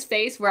have this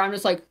face where I'm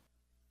just like,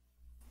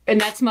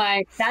 and that's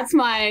my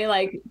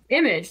like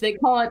image. They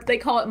call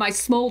it my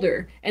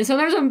smolder. And so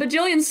there's a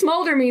bajillion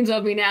smolder memes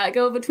of me now that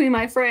go between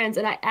my friends,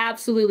 and I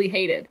absolutely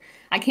hate it.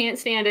 I can't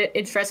stand it.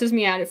 It stresses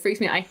me out. It freaks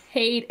me out. I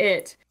hate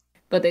it,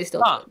 but they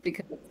still do it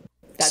because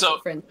that's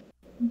what friends.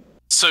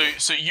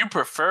 So you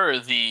prefer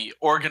the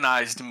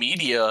organized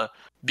media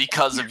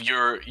because of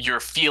your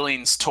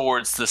feelings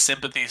towards the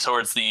sympathy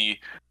towards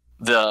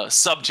the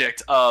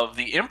subject of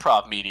the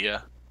improv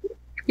media.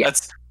 Yeah.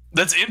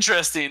 That's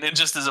interesting, and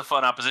just as a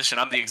fun opposition,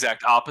 I'm the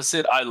exact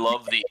opposite. I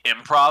love the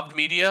improv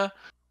media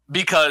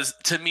because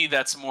to me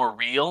that's more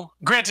real.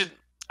 Granted,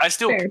 I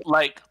still Fair.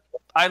 like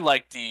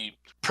the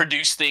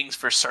produce things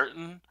for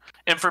certain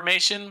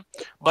information,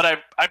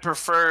 but I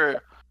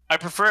prefer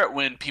it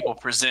when people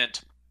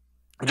present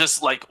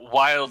just like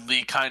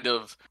wildly kind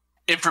of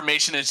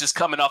information is just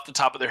coming off the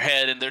top of their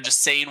head and they're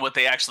just saying what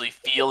they actually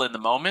feel in the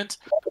moment.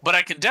 But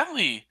I can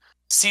definitely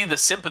see the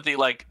sympathy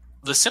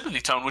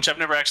tone, which I've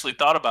never actually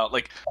thought about.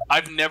 Like,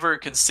 I've never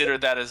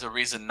considered that as a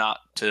reason not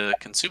to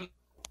consume.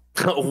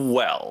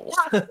 Well,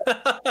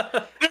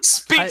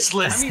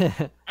 Speechless.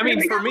 I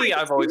mean, for me,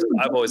 I've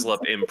always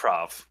loved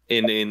improv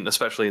in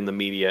especially in the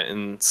media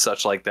and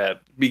such like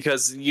that,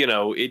 because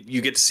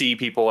you get to see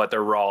people at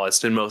their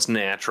rawest and most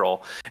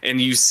natural,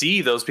 and you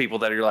see those people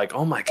that are like,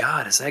 oh my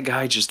god, is that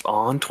guy just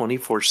on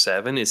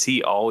 24/7? Is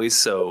he always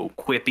so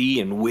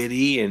quippy and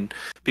witty? And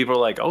people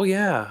are like, oh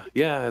yeah.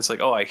 It's like,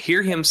 oh, I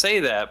hear him say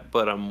that,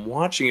 but I'm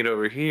watching it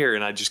over here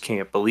and I just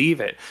can't believe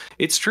it.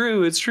 It's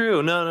true.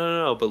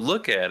 No, but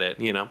look at it.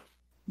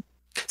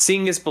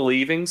 Seeing is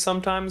believing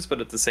sometimes,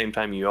 but at the same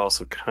time, you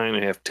also kind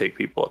of have to take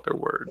people at their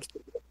words.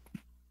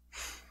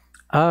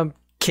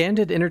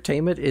 Candid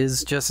entertainment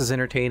is just as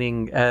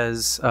entertaining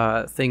as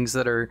things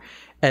that are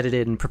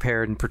edited and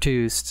prepared and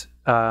produced.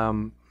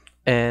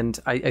 And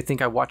I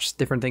think I watch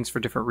different things for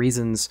different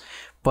reasons,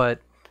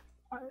 but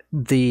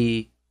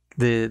the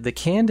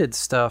candid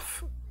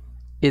stuff,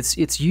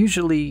 it's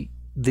usually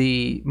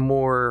the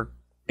more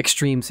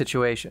extreme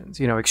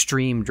situations,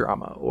 extreme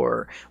drama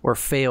or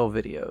fail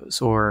videos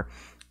or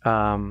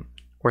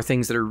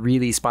things that are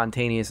really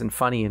spontaneous and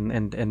funny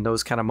and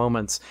those kind of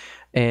moments.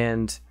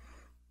 And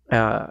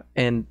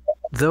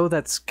though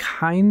that's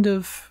kind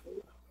of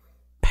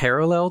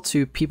parallel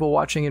to people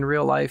watching in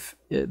real life,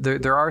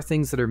 there are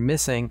things that are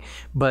missing,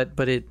 but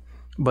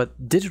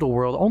digital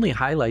world only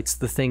highlights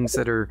the things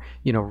that are,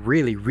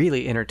 really,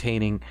 really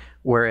entertaining.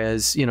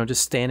 Whereas,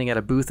 just standing at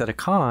a booth at a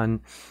con,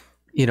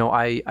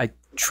 I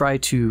try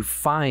to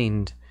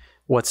find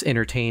what's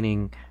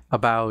entertaining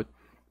about,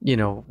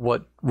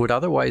 what would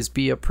otherwise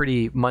be a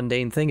pretty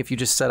mundane thing. If you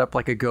just set up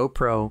like a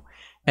GoPro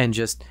and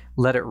just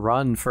let it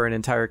run for an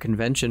entire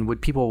convention,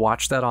 would people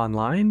watch that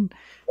online?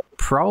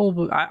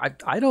 Probably.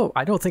 I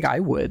don't think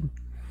I would,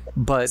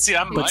 but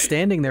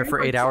standing there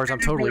for 8 hours, I'm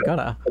totally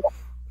gonna.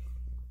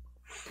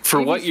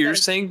 For what you're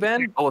saying,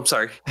 Ben? Oh, I'm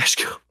sorry.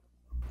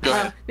 Go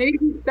ahead. Maybe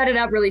you sped it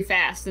up really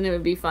fast and it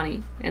would be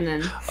funny, and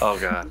then. Oh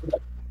God.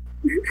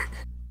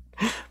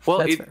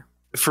 Well,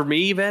 for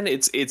me, Ben,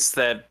 it's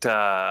that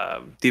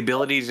the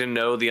ability to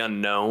know the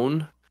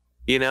unknown,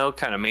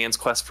 kind of man's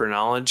quest for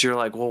knowledge. You're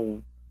like,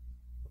 well,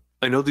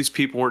 I know these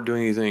people weren't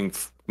doing anything,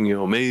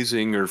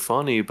 amazing or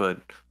funny, but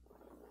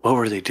what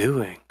were they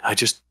doing? I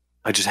just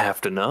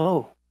have to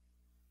know.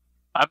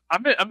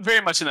 I'm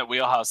very much in that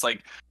wheelhouse.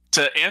 Like,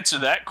 to answer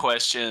that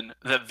question,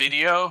 the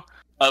video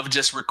of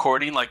just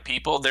recording like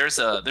people, there's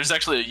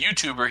actually a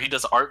YouTuber, he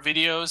does art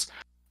videos.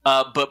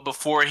 But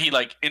before he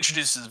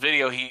introduces his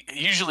video, he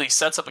usually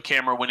sets up a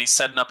camera when he's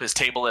setting up his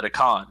table at a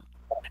con,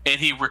 and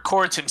he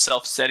records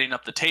himself setting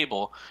up the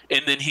table,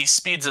 and then he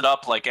speeds it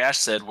up, like Ash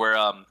said, where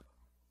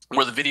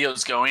the video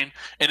is going,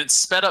 and it's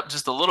sped up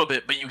just a little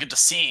bit, but you get to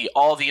see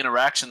all the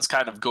interactions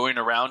kind of going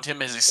around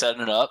him as he's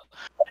setting it up.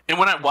 And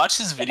when I watch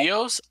his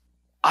videos,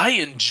 I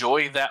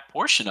enjoy that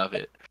portion of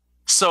it.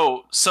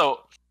 So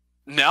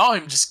now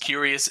I'm just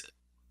curious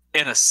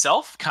in a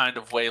self kind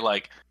of way,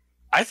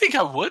 I think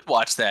I would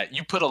watch that.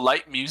 You put a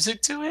light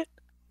music to it,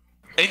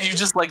 and you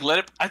just let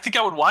it. I think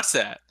I would watch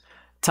that.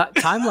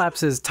 Time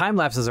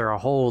lapses are a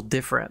whole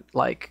different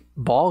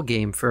ball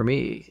game for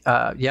me.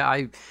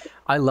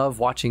 I love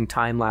watching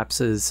time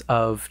lapses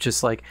of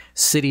just busy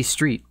city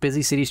street,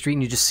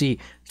 and you just see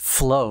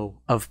flow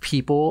of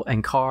people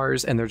and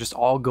cars, and they're just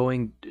all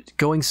going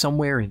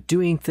somewhere and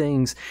doing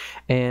things,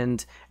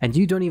 and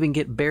you don't even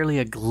get barely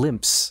a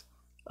glimpse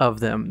of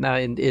them. Now,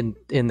 in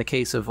the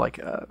case of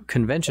a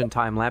convention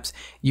time lapse,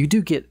 you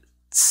do get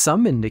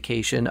some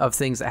indication of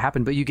things that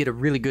happen, but you get a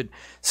really good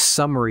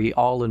summary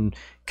all in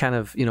kind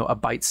of a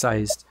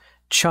bite-sized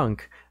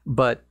chunk.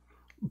 But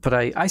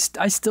I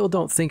still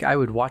don't think I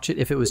would watch it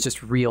if it was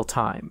just real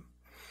time.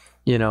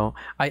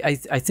 I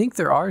think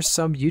there are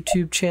some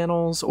YouTube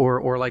channels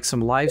or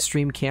some live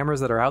stream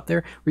cameras that are out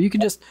there where you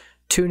can just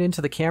tune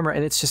into the camera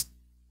and it's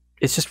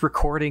just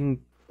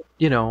recording,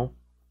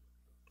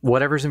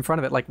 whatever's in front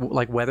of it,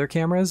 like weather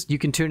cameras. You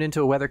can tune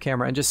into a weather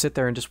camera and just sit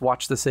there and just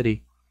watch the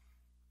city.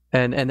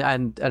 And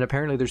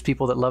apparently there's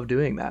people that love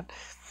doing that.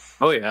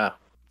 Oh yeah.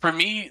 For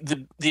me,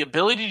 the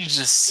ability to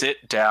just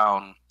sit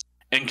down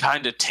and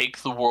kind of take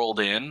the world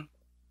in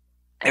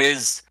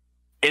it's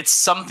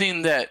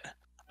something that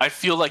I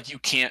feel like you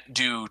can't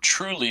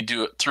truly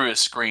do it through a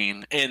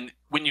screen. And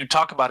when you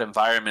talk about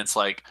environments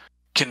like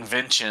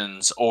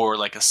conventions or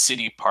like a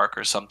city park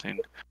or something,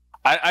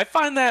 I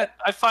find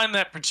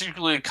that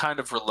particularly kind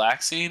of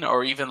relaxing,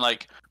 or even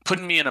like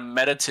putting me in a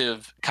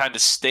meditative kind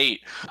of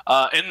state.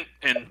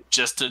 And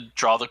just to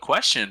draw the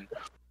question,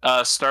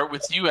 start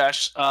with you,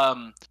 Ash.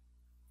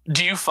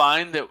 Do you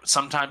find that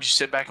sometimes you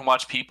sit back and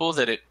watch people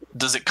that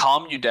does it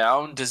calm you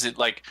down? Does it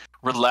like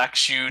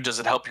relax you? Does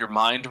it help your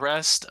mind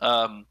rest?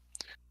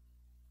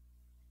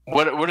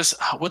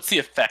 What's the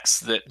effects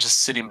that just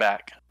sitting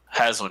back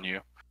has on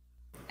you?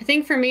 I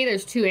think for me,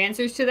 there's two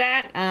answers to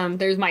that.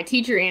 There's my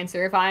teacher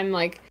answer. If I'm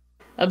like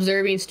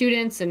observing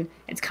students and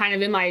it's kind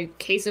of in my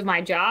case of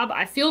my job,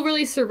 I feel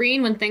really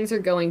serene when things are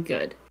going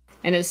good.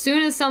 And as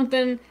soon as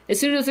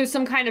there's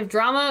some kind of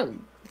drama,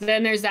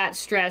 then there's that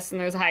stress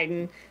and there's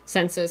heightened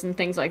senses and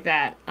things like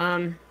that.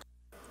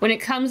 When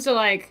it comes to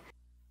like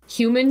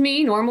human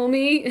me, normal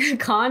me,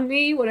 con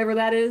me, whatever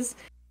that is,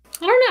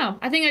 I don't know.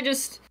 I think I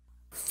just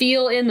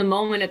feel in the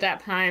moment at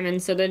that time,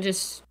 and so that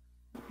just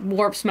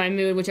warps my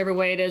mood, whichever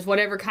way it is.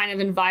 Whatever kind of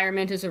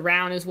environment is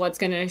around is what's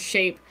going to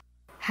shape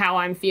how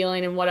I'm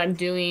feeling and what I'm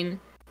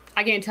doing.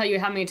 I can't tell you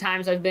how many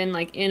times I've been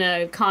like in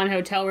a con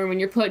hotel room when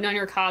you're putting on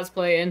your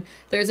cosplay and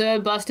there's a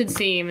busted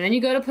seam, and then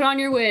you go to put on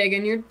your wig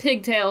and your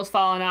pigtail's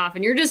falling off,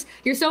 and you're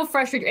so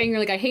frustrated and you're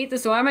like, I hate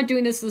this, why am I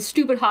doing this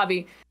stupid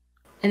hobby?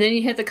 And then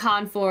you hit the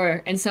con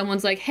floor and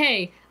someone's like,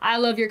 hey, I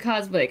love your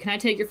cosplay, can I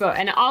take your photo?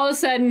 And all of a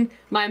sudden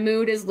my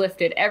mood is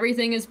lifted,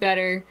 everything is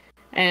better,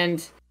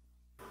 and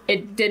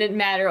it didn't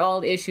matter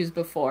all the issues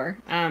before.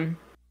 And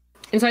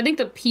so I think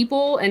the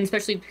people, and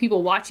especially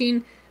people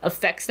watching,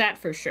 affects that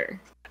for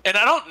sure. And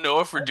I don't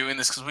know if we're doing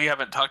this because we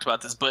haven't talked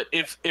about this, but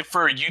if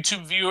for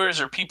YouTube viewers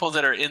or people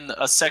that are in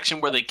a section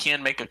where they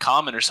can make a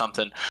comment or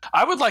something,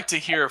 I would like to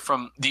hear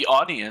from the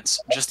audience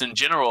just in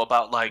general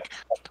about like,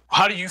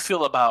 how do you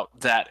feel about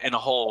that in a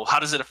whole? How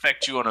does it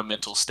affect you on a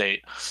mental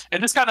state?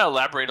 And just kind of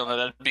elaborate on that.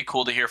 That'd be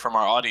cool to hear from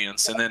our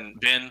audience. And then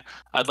Ben,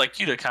 I'd like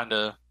you to kind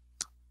of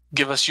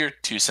give us your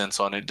 2 cents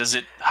on it.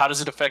 How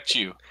does it affect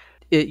you?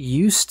 It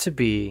used to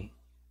be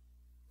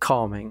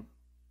calming.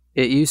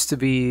 It used to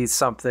be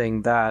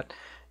something that,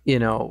 you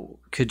know,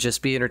 could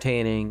just be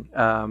entertaining.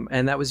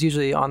 And that was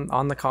usually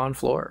on the con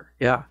floor.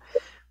 Yeah.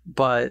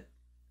 But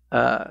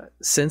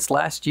since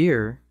last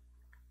year,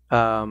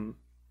 and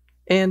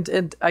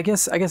I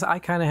guess I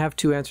kind of have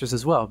 2 answers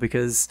as well,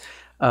 because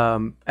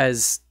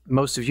as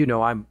most of you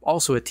know, I'm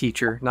also a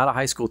teacher, not a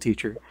high school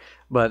teacher,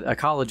 but a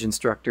college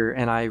instructor,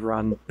 and I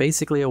run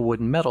basically a wood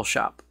and metal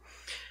shop.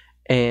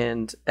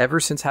 And ever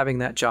since having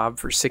that job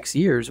for 6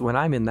 years, when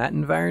I'm in that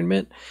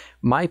environment,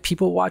 my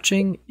people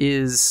watching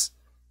is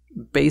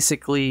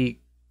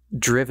basically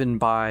driven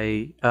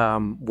by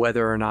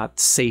whether or not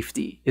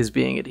safety is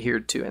being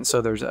adhered to. And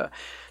so there's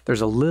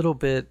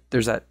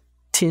that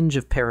tinge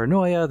of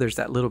paranoia, there's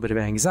that little bit of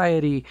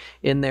anxiety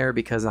in there,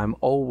 because I'm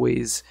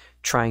always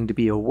trying to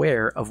be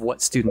aware of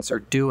what students are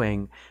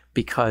doing,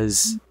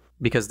 because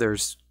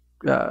there's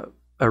a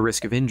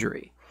risk of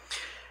injury.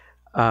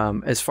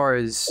 As far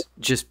as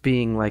just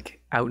being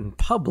like out in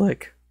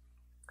public,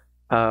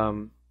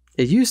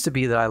 it used to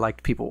be that I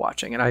liked people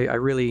watching, and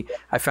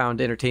I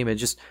found entertainment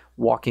just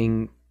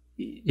walking,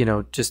 you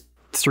know, just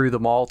through the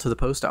mall to the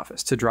post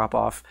office to drop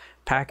off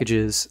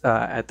packages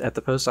at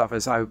the post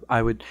office.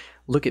 I would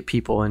look at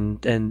people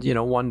and you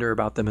know, wonder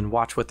about them and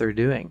watch what they're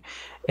doing.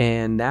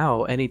 And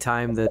now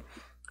anytime that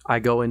I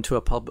go into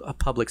a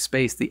public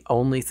space, the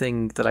only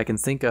thing that I can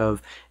think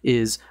of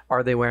is,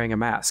 are they wearing a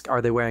mask?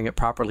 Are they wearing it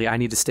properly? I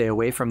need to stay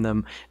away from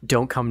them.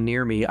 Don't come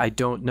near me. I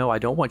don't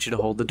want you to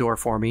hold the door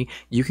for me.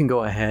 You can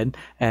go ahead.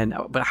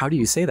 But how do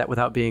you say that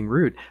without being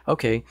rude?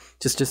 Okay,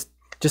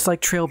 just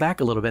like trail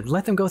back a little bit and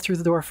let them go through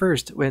the door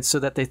first, so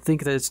that they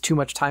think that it's too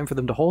much time for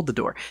them to hold the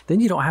door. Then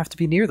you don't have to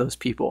be near those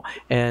people.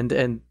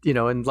 And you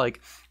know, and like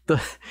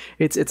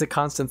it's a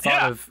constant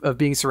thought of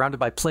being surrounded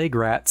by plague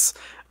rats.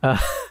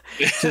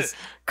 Just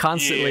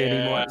constantly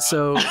anymore.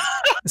 So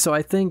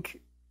I think,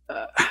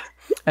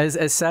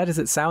 as sad as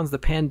it sounds, the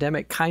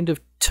pandemic kind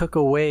of took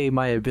away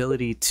my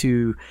ability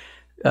to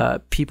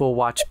people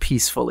watch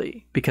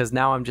peacefully, because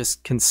now I'm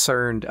just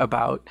concerned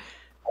about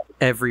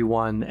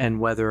everyone and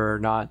whether or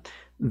not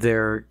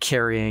they're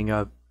carrying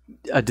a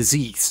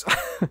disease.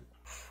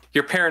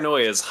 Your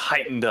paranoia is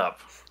heightened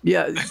up.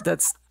 Yeah,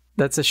 that's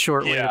a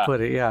short way to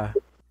put it. Yeah.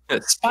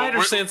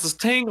 Spider sense is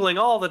tingling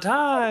all the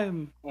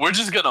time. We're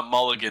just gonna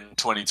mulligan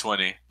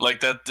 2020.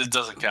 Like that, it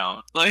doesn't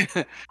count. Like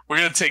we're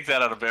gonna take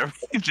that out of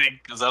everything,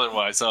 because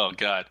otherwise, oh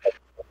god.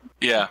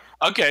 Yeah.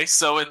 Okay.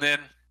 So and then,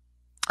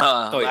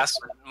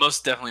 last,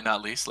 most definitely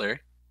not least, Larry.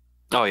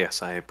 Oh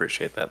yes, I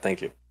appreciate that.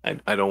 Thank you.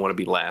 I don't want to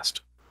be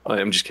last.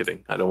 I'm just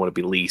kidding. I don't want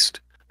to be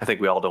least. I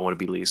think we all don't want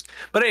to be least.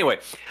 But anyway,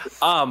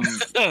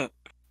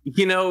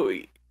 you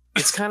know,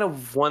 it's kind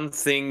of one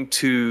thing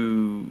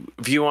to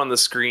view on the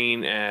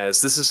screen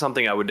as this is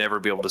something I would never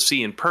be able to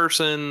see in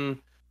person.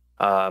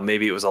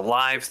 Maybe it was a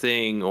live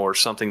thing or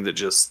something that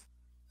just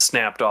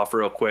snapped off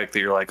real quick that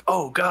you're like,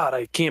 oh God,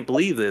 I can't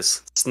believe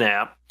this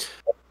snap.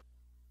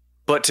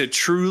 But to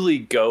truly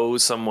go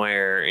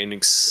somewhere and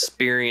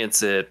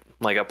experience it,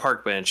 like a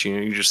park bench, you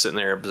know, you're just sitting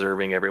there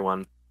observing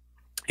everyone.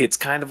 It's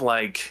kind of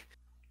like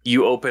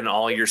you open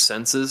all your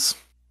senses,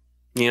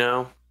 you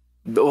know?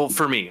 Well,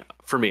 for me,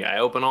 I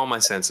open all my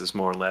senses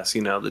more or less,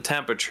 you know, the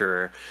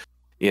temperature,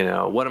 you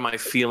know, what am I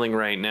feeling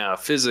right now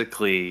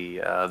physically,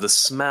 the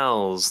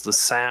smells, the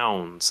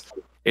sounds.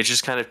 It's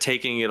just kind of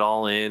taking it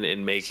all in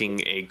and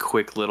making a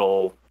quick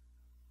little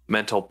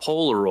mental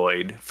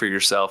Polaroid for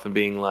yourself and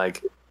being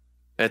like,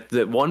 at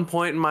that one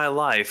point in my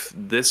life,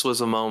 this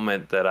was a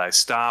moment that I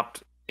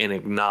stopped and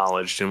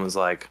acknowledged and was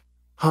like,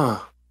 huh,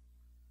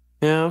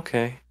 yeah,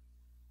 okay.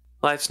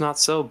 Life's not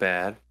so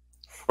bad.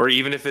 Or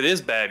even if it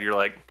is bad, you're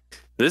like,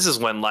 this is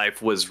when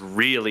life was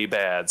really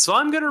bad. So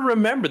I'm going to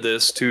remember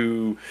this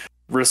to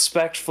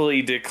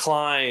respectfully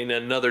decline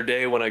another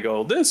day when I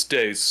go, this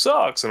day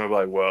sucks. And I'm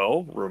like,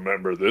 well,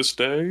 remember this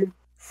day?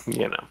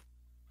 You know.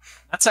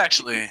 That's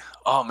actually,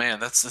 oh man,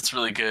 that's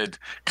really good.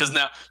 Because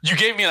now you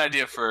gave me an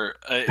idea for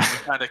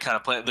kind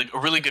of play like, a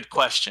really good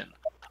question.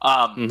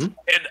 And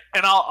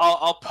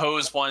I'll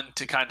pose one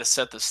to kind of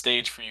set the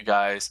stage for you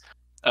guys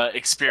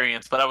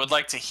experience, but I would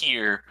like to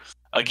hear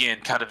again,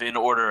 kind of in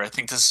order. I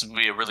think this would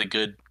be a really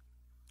good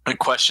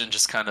question.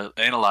 Just kind of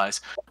analyze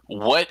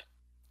what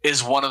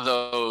is one of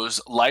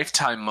those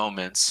lifetime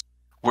moments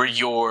where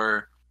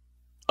you're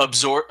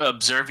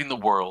observing the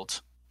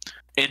world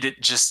and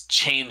it just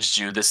changed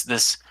you.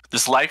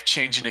 This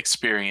life-changing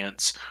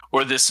experience,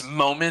 or this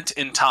moment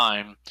in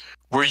time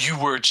where you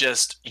were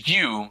just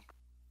you,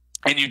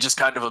 and you just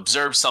kind of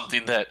observed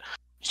something that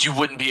you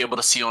wouldn't be able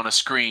to see on a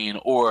screen,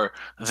 or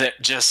that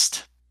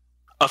just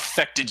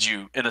affected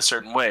you in a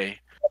certain way.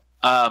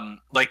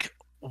 Like,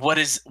 what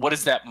is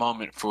that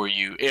moment for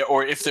you?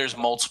 Or if there's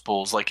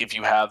multiples, like if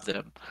you have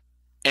them.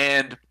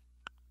 And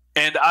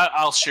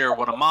I'll share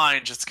one of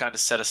mine just to kind of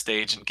set a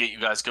stage and get you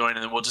guys going,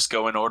 and then we'll just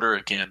go in order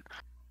again.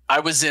 I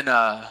was in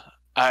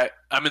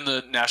I'm in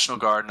the National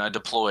Guard, and I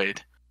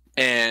deployed.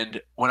 And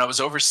when I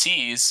was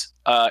overseas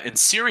in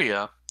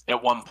Syria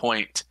at one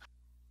point,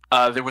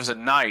 there was a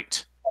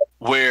night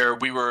where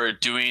we were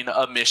doing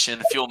a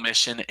mission, field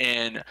mission,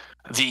 and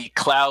the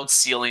cloud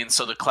ceiling,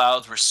 so the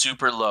clouds were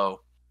super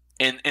low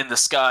in the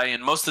sky.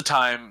 And most of the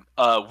time,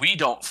 we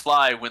don't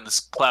fly when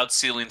the cloud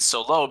ceiling's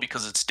so low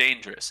because it's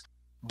dangerous.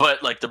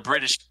 But like the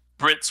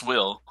Brits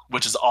will,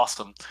 which is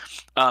awesome.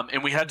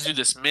 And we had to do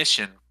this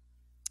mission.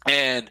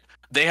 And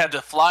they had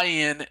to fly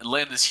in and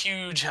land this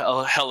huge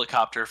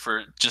helicopter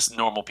for just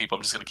normal people.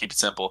 I'm just going to keep it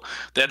simple.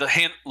 They had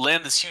to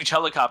land this huge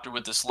helicopter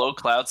with this low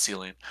cloud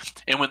ceiling.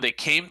 And when they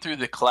came through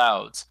the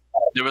clouds,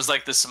 there was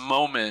like this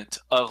moment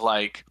of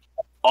like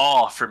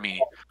awe for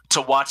me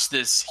to watch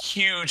this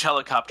huge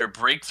helicopter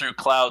break through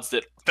clouds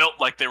that felt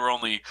like they were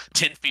only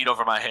 10 feet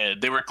over my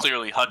head. They were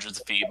clearly hundreds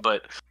of feet,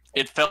 but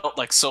it felt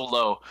like so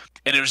low.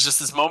 And it was just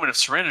this moment of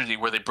serenity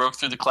where they broke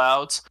through the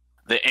clouds,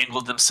 they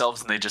angled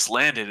themselves, and they just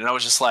landed. And I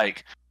was just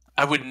like,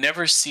 I would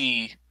never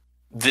see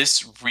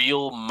this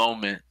real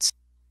moment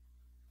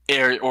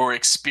or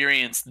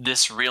experience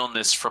this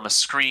realness from a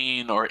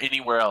screen or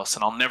anywhere else,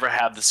 and I'll never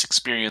have this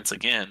experience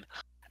again.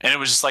 And it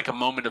was just like a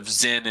moment of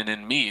zen and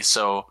in me.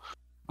 So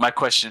my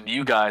question to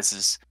you guys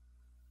is,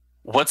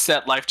 what's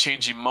that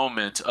life-changing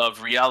moment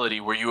of reality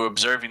where you're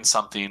observing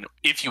something,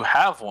 if you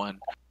have one,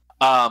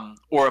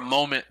 or a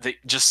moment that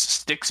just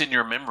sticks in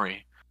your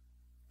memory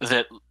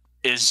that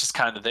is just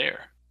kind of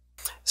there?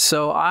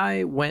 So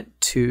I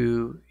went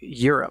to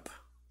Europe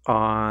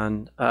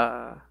on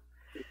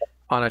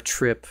a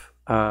trip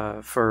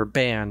for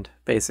band,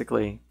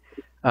 basically.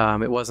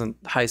 It wasn't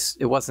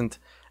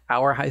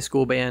our high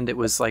school band. It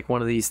was like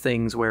one of these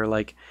things where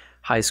like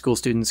high school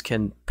students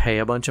can pay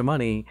a bunch of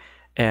money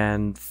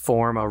and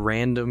form a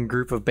random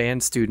group of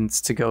band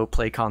students to go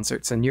play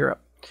concerts in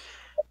Europe.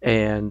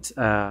 And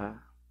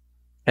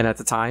at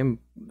the time,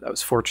 I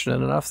was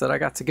fortunate enough that I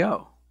got to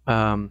go.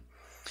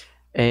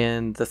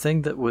 And the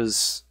thing that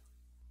was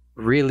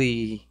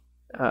really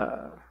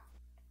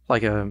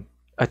like a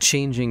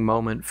changing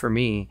moment for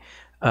me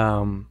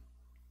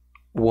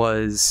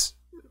was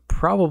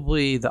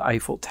probably the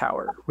Eiffel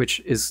Tower, which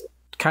is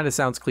kind of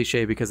sounds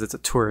cliche because it's a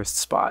tourist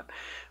spot,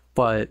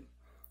 but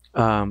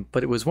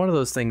it was one of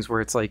those things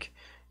where it's like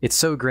it's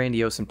so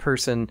grandiose in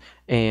person,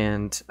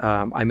 and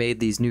I made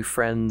these new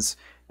friends,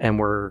 and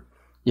we're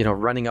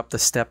running up the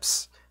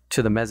steps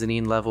to the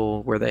mezzanine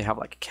level where they have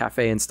like a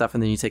cafe and stuff,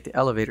 and then you take the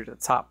elevator to the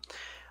top.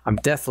 I'm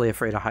deathly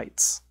afraid of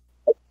heights.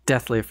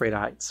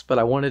 But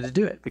I wanted to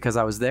do it because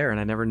I was there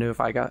and I never knew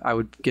if I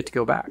would get to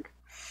go back.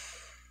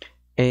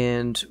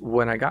 And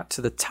when I got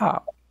to the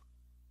top,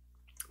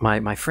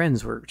 my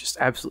friends were just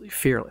absolutely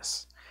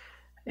fearless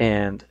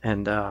and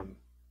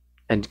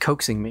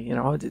coaxing me,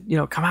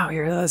 come out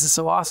here, this is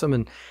so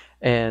awesome.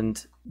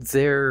 And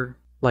they're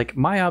like,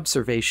 my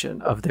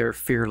observation of their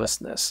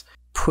fearlessness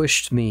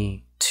pushed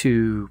me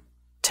to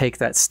take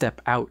that step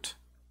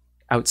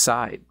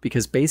outside,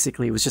 because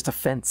basically it was just a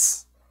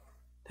fence.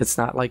 It's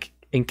not like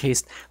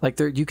encased, like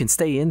there, you can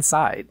stay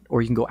inside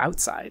or you can go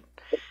outside,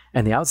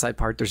 and the outside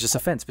part, there's just a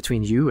fence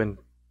between you and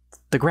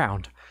the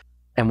ground.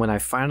 And when I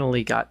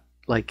finally got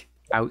like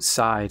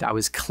outside, I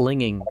was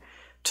clinging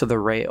to the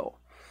rail,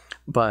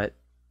 but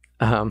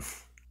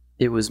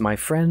it was my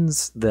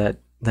friends that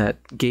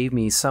that gave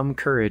me some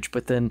courage,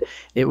 but then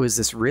it was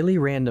this really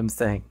random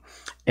thing.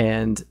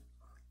 And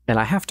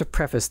I have to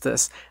preface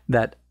this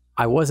that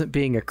I wasn't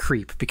being a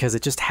creep because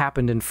it just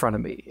happened in front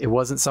of me. It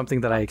wasn't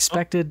something that I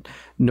expected,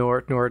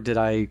 nor did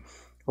I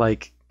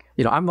like,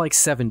 I'm like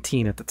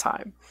 17 at the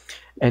time.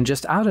 And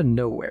just out of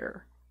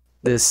nowhere,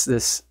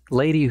 this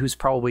lady who's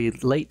probably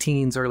late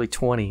teens, early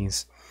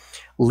 20s,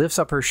 lifts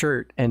up her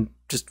shirt and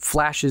just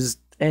flashes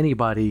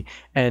anybody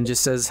and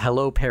just says,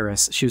 "Hello,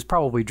 Paris." She was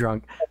probably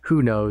drunk,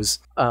 who knows?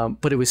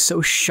 But it was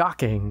so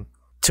shocking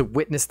to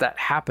witness that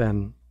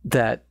happen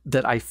that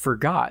I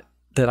forgot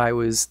that I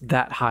was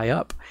that high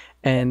up.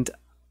 And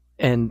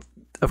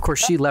of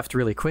course she left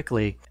really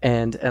quickly,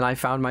 and I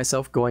found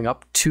myself going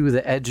up to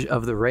the edge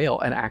of the rail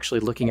and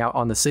actually looking out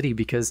on the city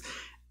because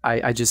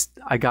I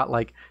got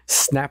like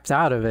snapped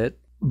out of it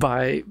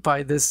by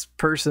this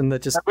person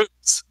that just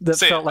that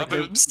felt like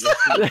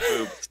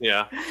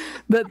yeah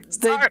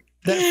that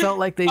felt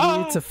like they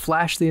needed to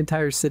flash the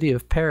entire city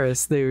of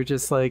Paris. They were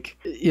just like,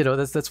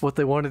 that's what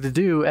they wanted to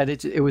do, and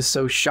it was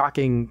so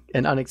shocking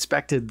and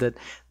unexpected that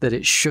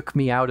it shook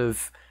me out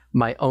of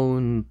my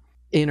own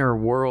inner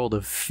world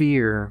of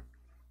fear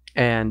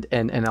and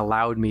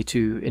allowed me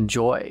to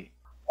enjoy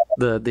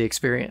the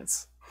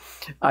experience.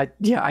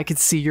 I could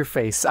see your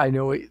face. I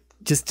know it.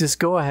 Just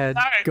go ahead.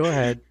 Right. Go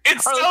ahead.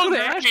 It's so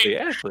nerdy.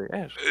 Ashley.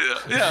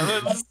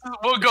 Yeah,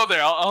 we'll go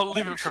there. I'll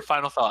leave it for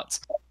final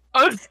thoughts.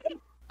 I've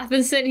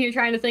been sitting here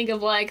trying to think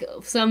of like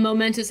some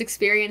momentous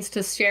experience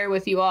to share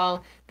with you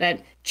all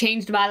that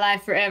changed my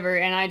life forever,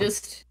 and I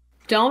just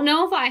don't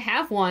know if I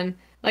have one.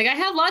 Like, I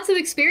have lots of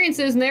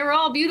experiences, and they were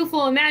all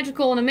beautiful and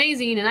magical and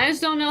amazing, and I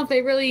just don't know if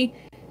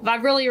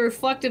I've really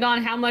reflected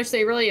on how much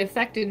they really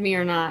affected me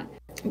or not.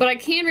 But I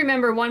can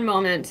remember one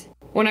moment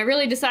when I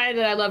really decided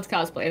that I loved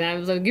cosplay, and I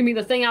was like, give me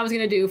the thing I was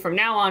going to do from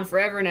now on,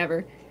 forever and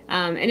ever.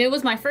 And it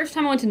was my first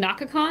time I went to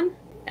NakaCon.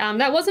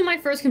 That wasn't my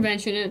first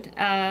convention. It's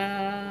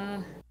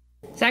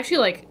actually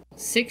like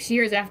 6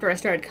 years after I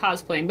started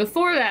cosplaying.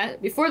 Before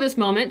this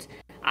moment,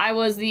 I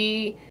was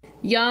the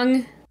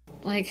young,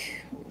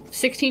 like,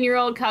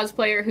 16-year-old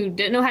cosplayer who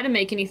didn't know how to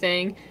make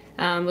anything,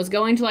 was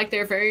going to like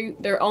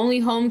their only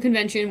home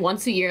convention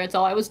once a year. That's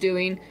all I was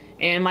doing.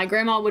 And my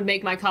grandma would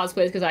make my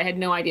cosplays because I had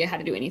no idea how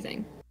to do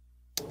anything.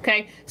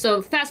 Okay,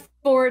 so fast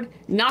forward,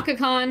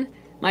 NakaCon,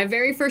 my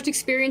very first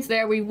experience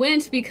there. We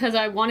went because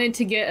I wanted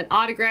to get an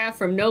autograph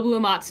from Nobu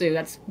Uematsu.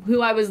 That's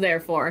who I was there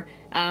for.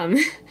 And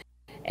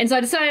so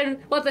I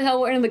decided, what the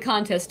hell, we're in the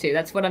contest too.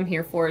 That's what I'm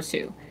here for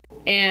too.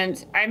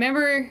 And I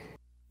remember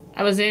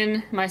I was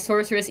in my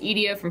Sorceress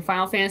Edea from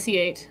Final Fantasy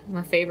VIII,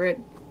 my favorite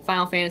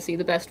Final Fantasy,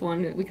 the best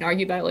one. We can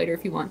argue about it later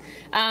if you want.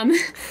 And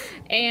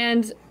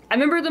I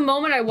remember the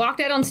moment I walked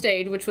out on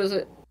stage, which was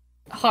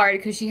hard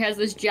because she has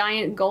this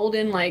giant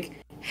golden, like,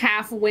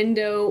 half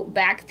window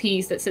back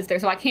piece that sits there.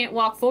 So I can't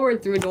walk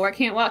forward through a door. I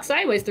can't walk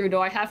sideways through a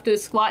door. I have to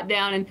squat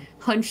down and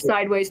hunch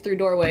sideways through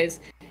doorways.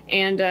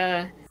 And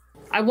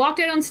I walked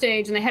out on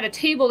stage, and they had a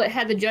table that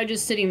had the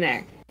judges sitting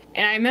there.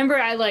 And I remember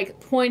I, like,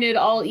 pointed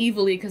all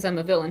evilly, because I'm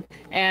a villain,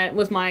 and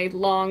with my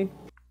long,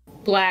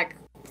 black,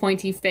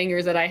 pointy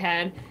fingers that I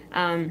had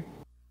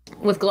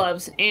with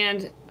gloves.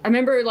 And I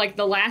remember, like,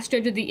 the last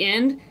judge at the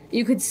end,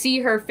 you could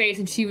see her face,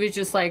 and she was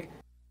just like,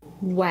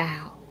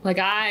 wow. Like,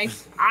 I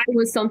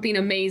was something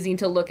amazing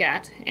to look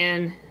at.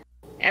 And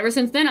ever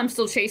since then, I'm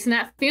still chasing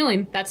that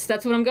feeling. That's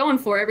what I'm going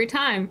for every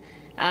time.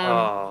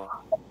 And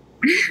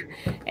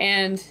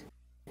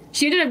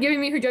she ended up giving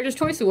me her Judge's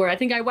Choice Award. I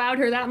think I wowed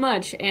her that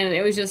much. And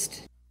it was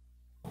just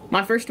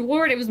my first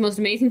award. It was the most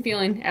amazing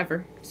feeling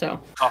ever. So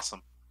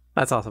awesome.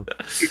 That's awesome.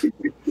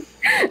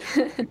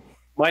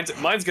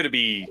 Mine's going to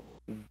be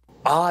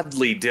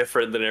oddly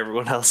different than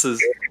everyone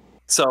else's.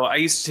 So I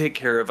used to take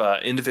care of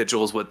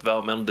individuals with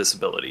developmental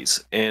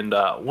disabilities. And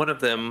one of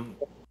them,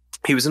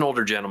 he was an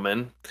older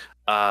gentleman,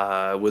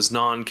 was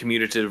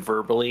non-communicative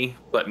verbally,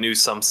 but knew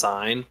some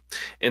sign.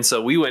 And so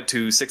we went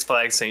to Six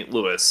Flags St.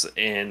 Louis,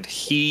 and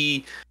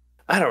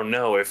I don't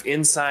know if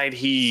inside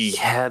he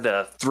had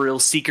a thrill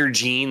seeker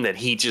gene that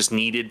he just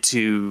needed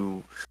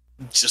to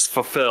just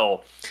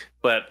fulfill.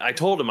 But I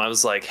told him, I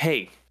was like,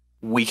 hey,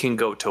 we can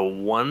go to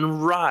one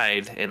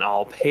ride and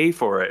I'll pay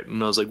for it.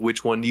 And I was like,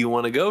 which one do you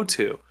want to go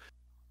to?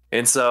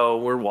 And so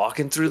we're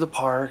walking through the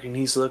park, and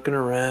he's looking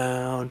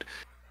around,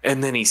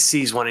 and then he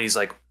sees one, and he's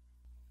like,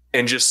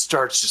 and just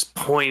starts just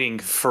pointing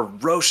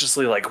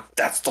ferociously, like,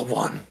 that's the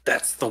one.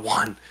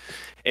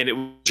 And it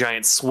was a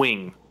giant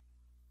swing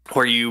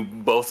where you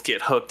both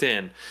get hooked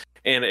in.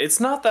 And it's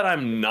not that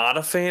I'm not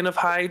a fan of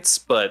heights,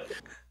 but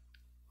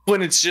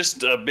when it's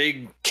just a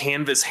big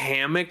canvas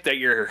hammock that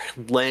you're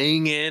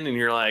laying in, and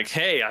you're like,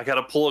 hey, I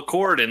gotta pull a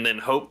cord and then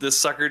hope this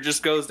sucker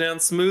just goes down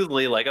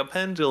smoothly like a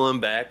pendulum,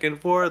 back and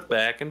forth,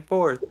 back and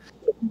forth.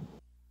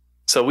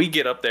 So we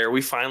get up there,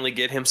 we finally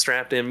get him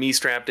strapped in, me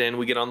strapped in,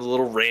 we get on the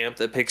little ramp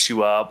that picks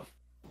you up,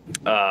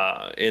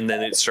 and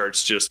then it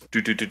starts just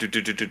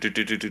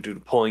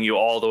pulling you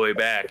all the way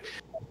back.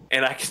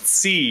 And I can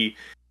see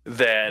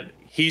that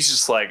he's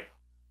just like,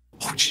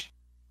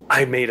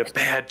 I made a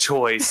bad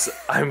choice.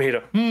 I made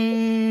a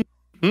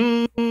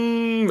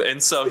and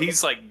And so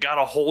he's like got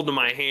a hold of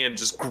my hand,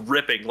 just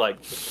gripping, like,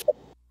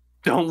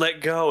 don't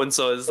let go. And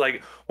so it's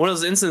like one of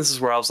those instances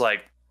where I was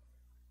like,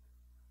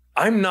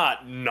 I'm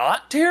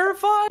not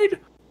terrified,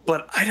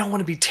 but I don't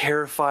want to be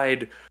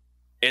terrified.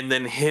 And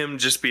then him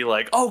just be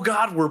like, oh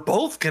God, we're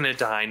both going to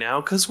die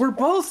now because we're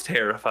both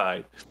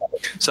terrified.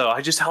 So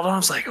I just held on. I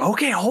was like,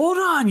 okay, hold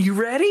on. You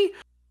ready?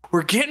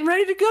 We're getting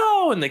ready to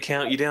go. And they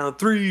count you down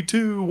 3,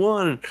 2,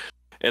 1.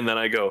 And then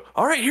I go,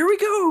 all right, here we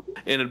go.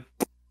 And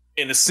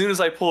as soon as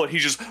I pull it, he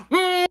just,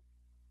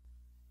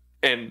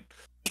 and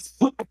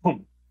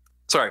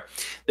sorry,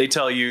 they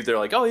tell you, they're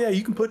like, oh yeah,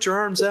 you can put your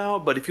arms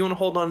out, but if you want to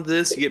hold on to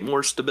this, you get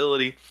more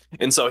stability.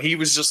 And so he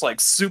was just like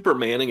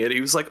Supermaning it. He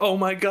was like, oh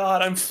my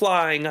God, I'm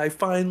flying. I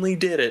finally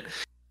did it.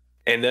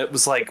 And that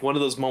was like one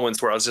of those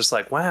moments where I was just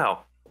like,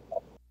 wow,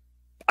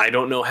 I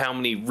don't know how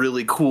many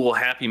really cool,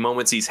 happy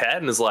moments he's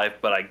had in his life,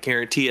 but I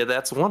guarantee you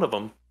that's one of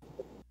them.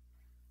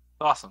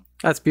 Awesome.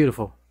 That's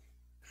beautiful.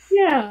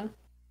 Yeah.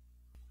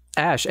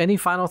 Ash, any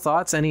final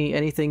thoughts?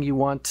 Anything you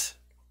want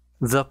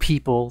the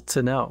people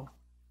to know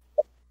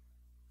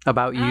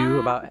about you,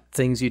 about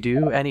things you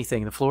do?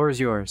 Anything. The floor is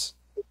yours.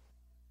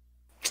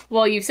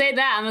 Well, you say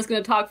that, I'm just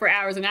going to talk for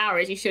hours and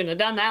hours. You shouldn't have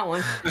done that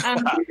one.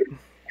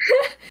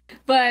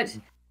 But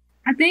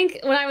I think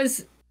when I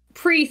was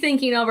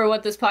pre-thinking over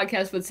what this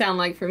podcast would sound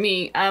like for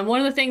me,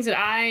 one of the things that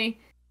I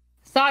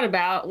thought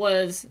about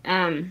was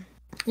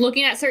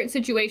looking at certain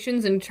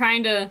situations and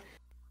trying to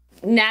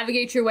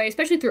navigate your way,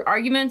 especially through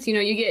arguments. You know,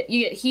 you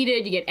get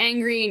heated, you get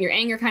angry, and your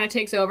anger kind of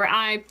takes over.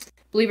 I,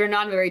 believe it or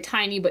not, I'm a very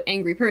tiny but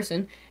angry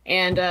person.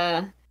 And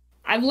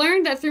I've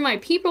learned that through my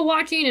people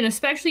watching, and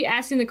especially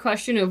asking the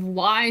question of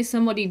why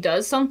somebody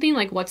does something,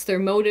 like what's their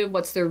motive,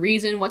 what's their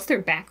reason, what's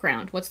their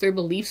background, what's their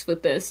beliefs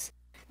with this.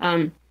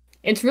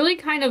 It's really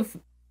kind of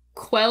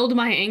quelled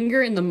my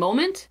anger in the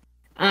moment.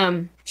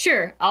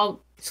 Sure,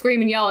 I'll scream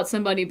and yell at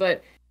somebody,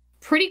 but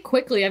pretty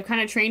quickly I've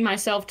kind of trained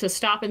myself to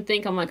stop and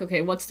think. I'm like,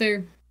 okay, what's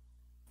their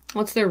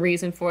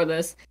reason for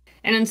this?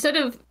 And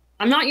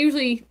I'm not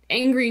usually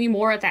angry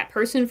anymore at that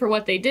person for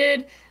what they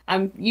did.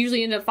 I'm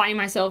usually end up finding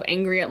myself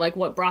angry at like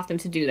what brought them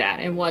to do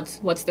that and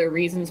what's their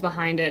reasons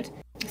behind it.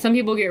 Some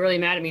people get really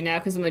mad at me now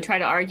because when they try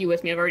to argue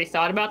with me, I've already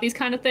thought about these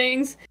kind of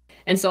things.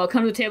 And so I'll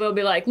come to the table and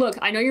be like, look,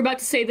 I know you're about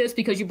to say this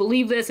because you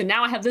believe this, and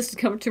now I have this to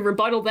come to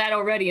rebuttal that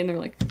already. And they're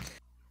like,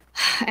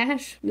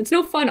 Ash, it's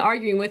no fun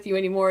arguing with you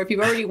anymore if you've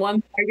already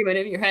won the argument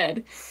in your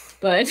head.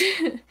 But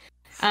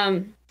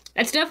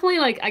it's definitely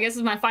like, I guess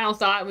my final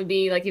thought would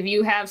be like, if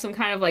you have some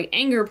kind of like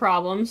anger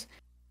problems,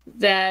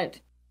 that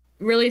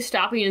really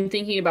stopping and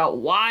thinking about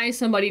why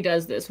somebody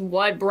does this,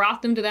 what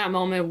brought them to that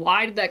moment,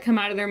 why did that come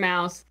out of their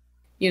mouth,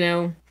 you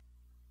know,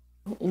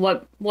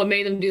 what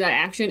made them do that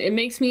action. It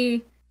makes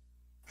me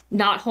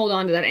not hold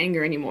on to that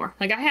anger anymore.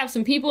 Like, I have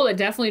some people that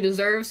definitely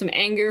deserve some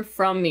anger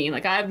from me.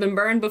 Like, I've been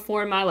burned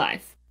before in my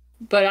life,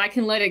 but I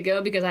can let it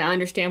go because I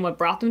understand what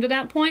brought them to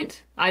that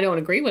point. I don't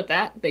agree with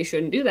that. They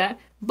shouldn't do that,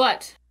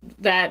 but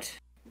that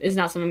is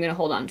not something I'm going to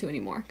hold on to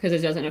anymore because it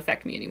doesn't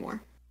affect me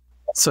anymore.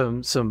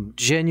 Some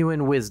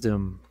genuine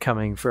wisdom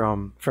coming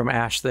from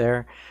Ash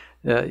there.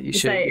 You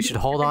should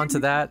hold on to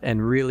that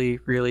and really,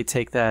 really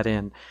take that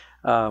in.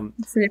 So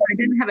if I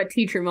didn't have a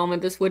teacher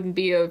moment, this wouldn't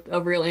be a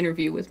real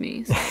interview with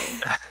me. So.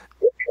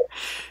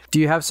 Do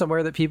you have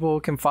somewhere that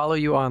people can follow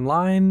you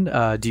online?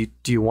 Do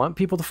you want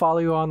people to follow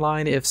you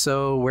online? If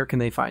so, where can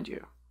they find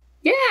you?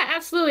 Yeah,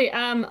 absolutely.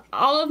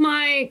 All of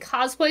my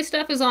cosplay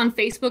stuff is on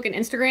Facebook and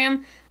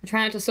Instagram. I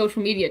try not to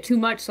social media too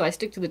much, so I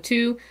stick to the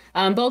two.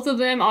 Both of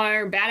them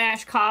are Bad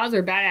Ash Cos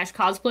or Bad Ash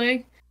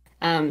Cosplay.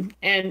 And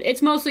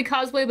it's mostly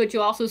cosplay, but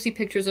you'll also see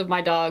pictures of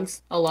my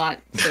dogs a lot.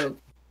 So if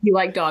you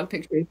like dog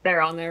pictures,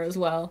 they're on there as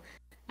well.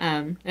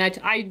 And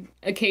I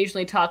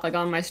occasionally talk like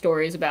on my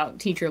stories about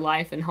teacher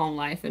life and home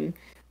life and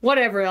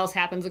whatever else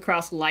happens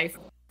across life.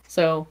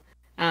 So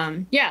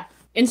yeah,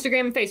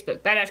 Instagram and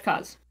Facebook, Bad Ash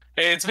Cos.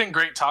 Hey, it's been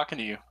great talking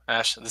to you,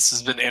 Ash. This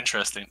has been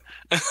interesting.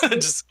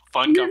 Just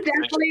fun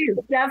conversation.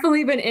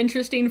 Definitely been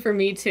interesting for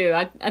me too.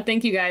 I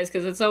thank you guys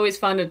because it's always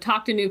fun to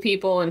talk to new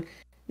people, and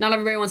not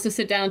everybody wants to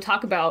sit down and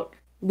talk about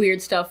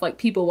weird stuff like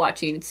people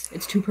watching.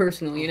 It's too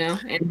personal, you know.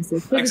 And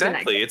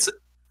exactly,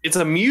 it's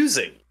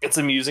amusing. It's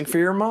amusing for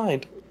your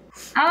mind.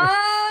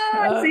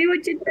 I see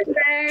what you did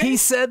there. He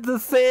said the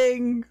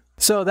thing.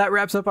 So that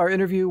wraps up our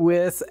interview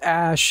with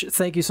Ash.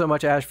 Thank you so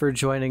much, Ash, for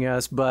joining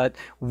us. But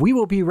we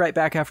will be right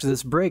back after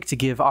this break to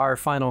give our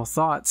final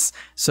thoughts.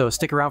 So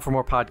stick around for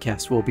more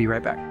podcasts. We'll be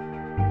right back.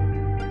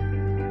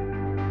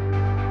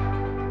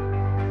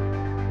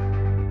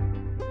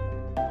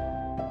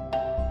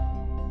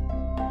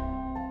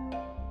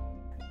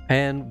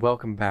 And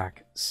welcome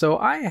back. So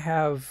I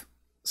have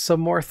some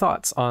more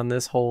thoughts on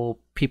this whole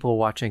people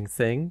watching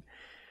thing.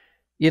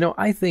 You know,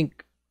 I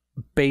think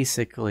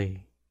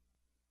basically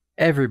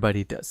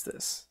everybody does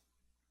this.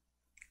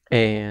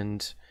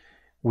 And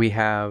we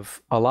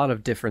have a lot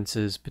of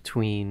differences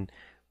between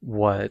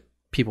what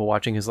people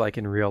watching is like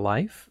in real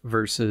life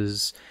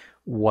versus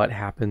what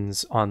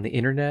happens on the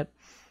internet.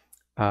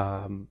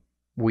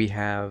 We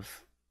have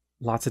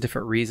lots of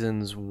different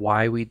reasons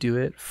why we do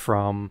it,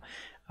 from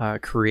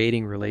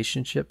creating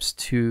relationships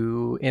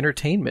to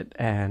entertainment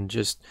and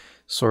just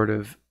sort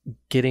of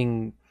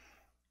getting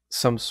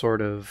some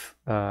sort of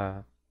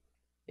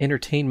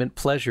entertainment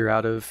pleasure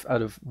out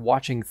of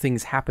watching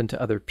things happen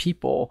to other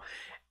people,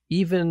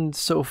 even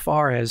so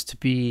far as to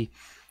be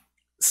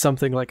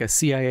something like a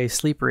CIA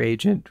sleeper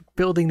agent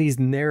building these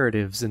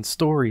narratives and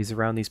stories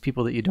around these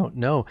people that you don't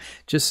know,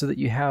 just so that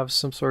you have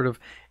some sort of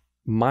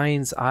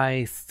mind's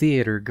eye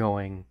theater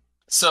going.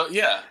 So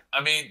yeah,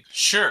 I mean,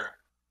 sure,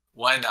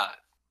 why not?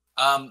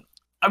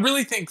 I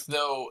really think,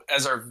 though,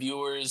 as our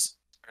viewers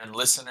and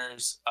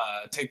listeners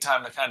take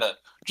time to kind of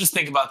just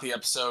think about the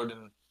episode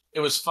and it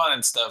was fun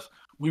and stuff,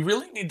 we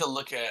really need to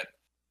look at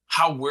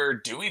how we're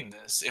doing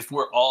this. If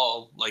we're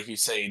all, like you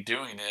say,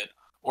 doing it,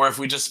 or if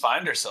we just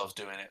find ourselves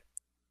doing it.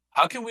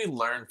 How can we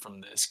learn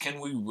from this? Can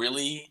we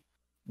really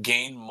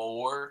gain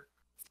more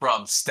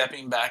from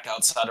stepping back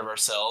outside of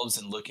ourselves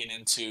and looking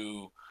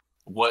into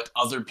what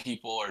other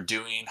people are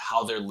doing,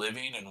 how they're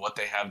living, and what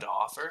they have to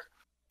offer?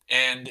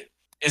 And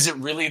is it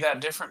really that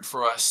different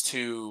for us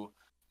to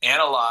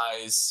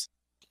analyze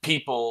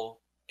people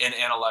and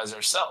analyze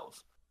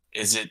ourselves?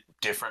 Is it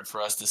different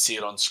for us to see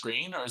it on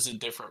screen, or is it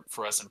different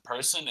for us in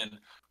person? And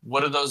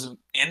what do those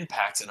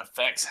impacts and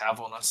effects have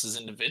on us as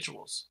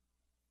individuals?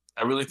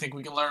 I really think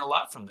we can learn a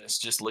lot from this,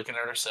 just looking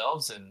at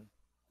ourselves and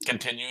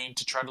continuing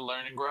to try to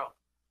learn and grow.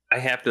 I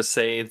have to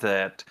say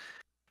that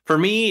for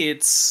me,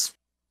 it's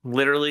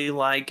literally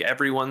like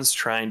everyone's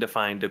trying to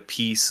find a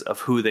piece of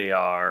who they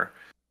are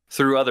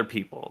through other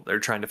people. They're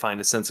trying to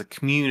find a sense of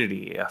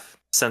community, a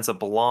sense of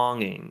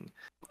belonging,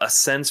 a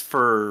sense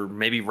for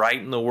maybe right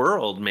in the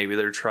world. Maybe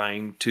they're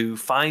trying to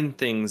find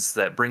things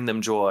that bring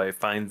them joy,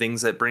 find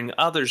things that bring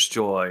others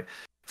joy,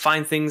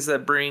 find things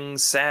that bring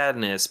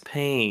sadness,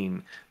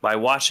 pain. By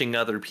watching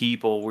other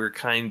people, we're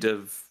kind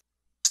of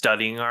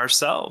studying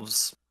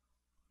ourselves.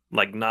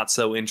 Like, not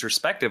so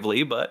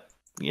introspectively, but,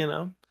 you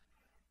know,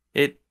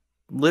 it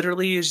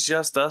literally is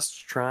just us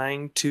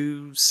trying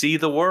to see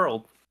the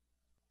world.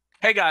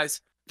 Hey guys,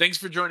 thanks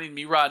for joining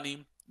me,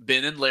 Rodney,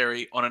 Ben, and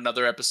Larry on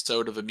another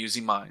episode of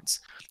Amusing Minds.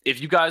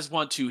 If you guys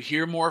want to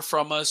hear more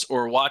from us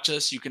or watch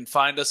us, you can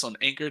find us on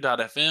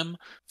Anchor.fm,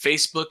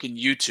 Facebook, and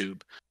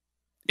YouTube.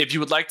 If you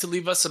would like to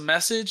leave us a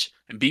message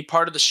and be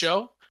part of the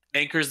show,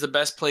 Anchor is the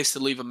best place to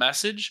leave a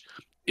message.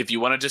 If you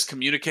want to just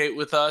communicate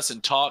with us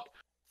and talk,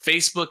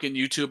 Facebook and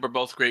YouTube are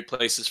both great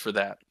places for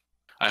that.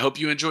 I hope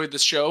you enjoyed the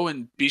show,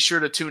 and be sure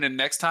to tune in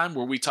next time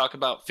where we talk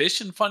about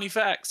fish and funny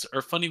facts,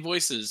 or funny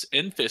voices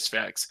in fish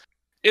facts.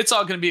 It's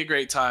all going to be a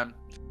great time.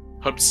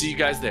 Hope to see you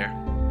guys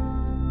there.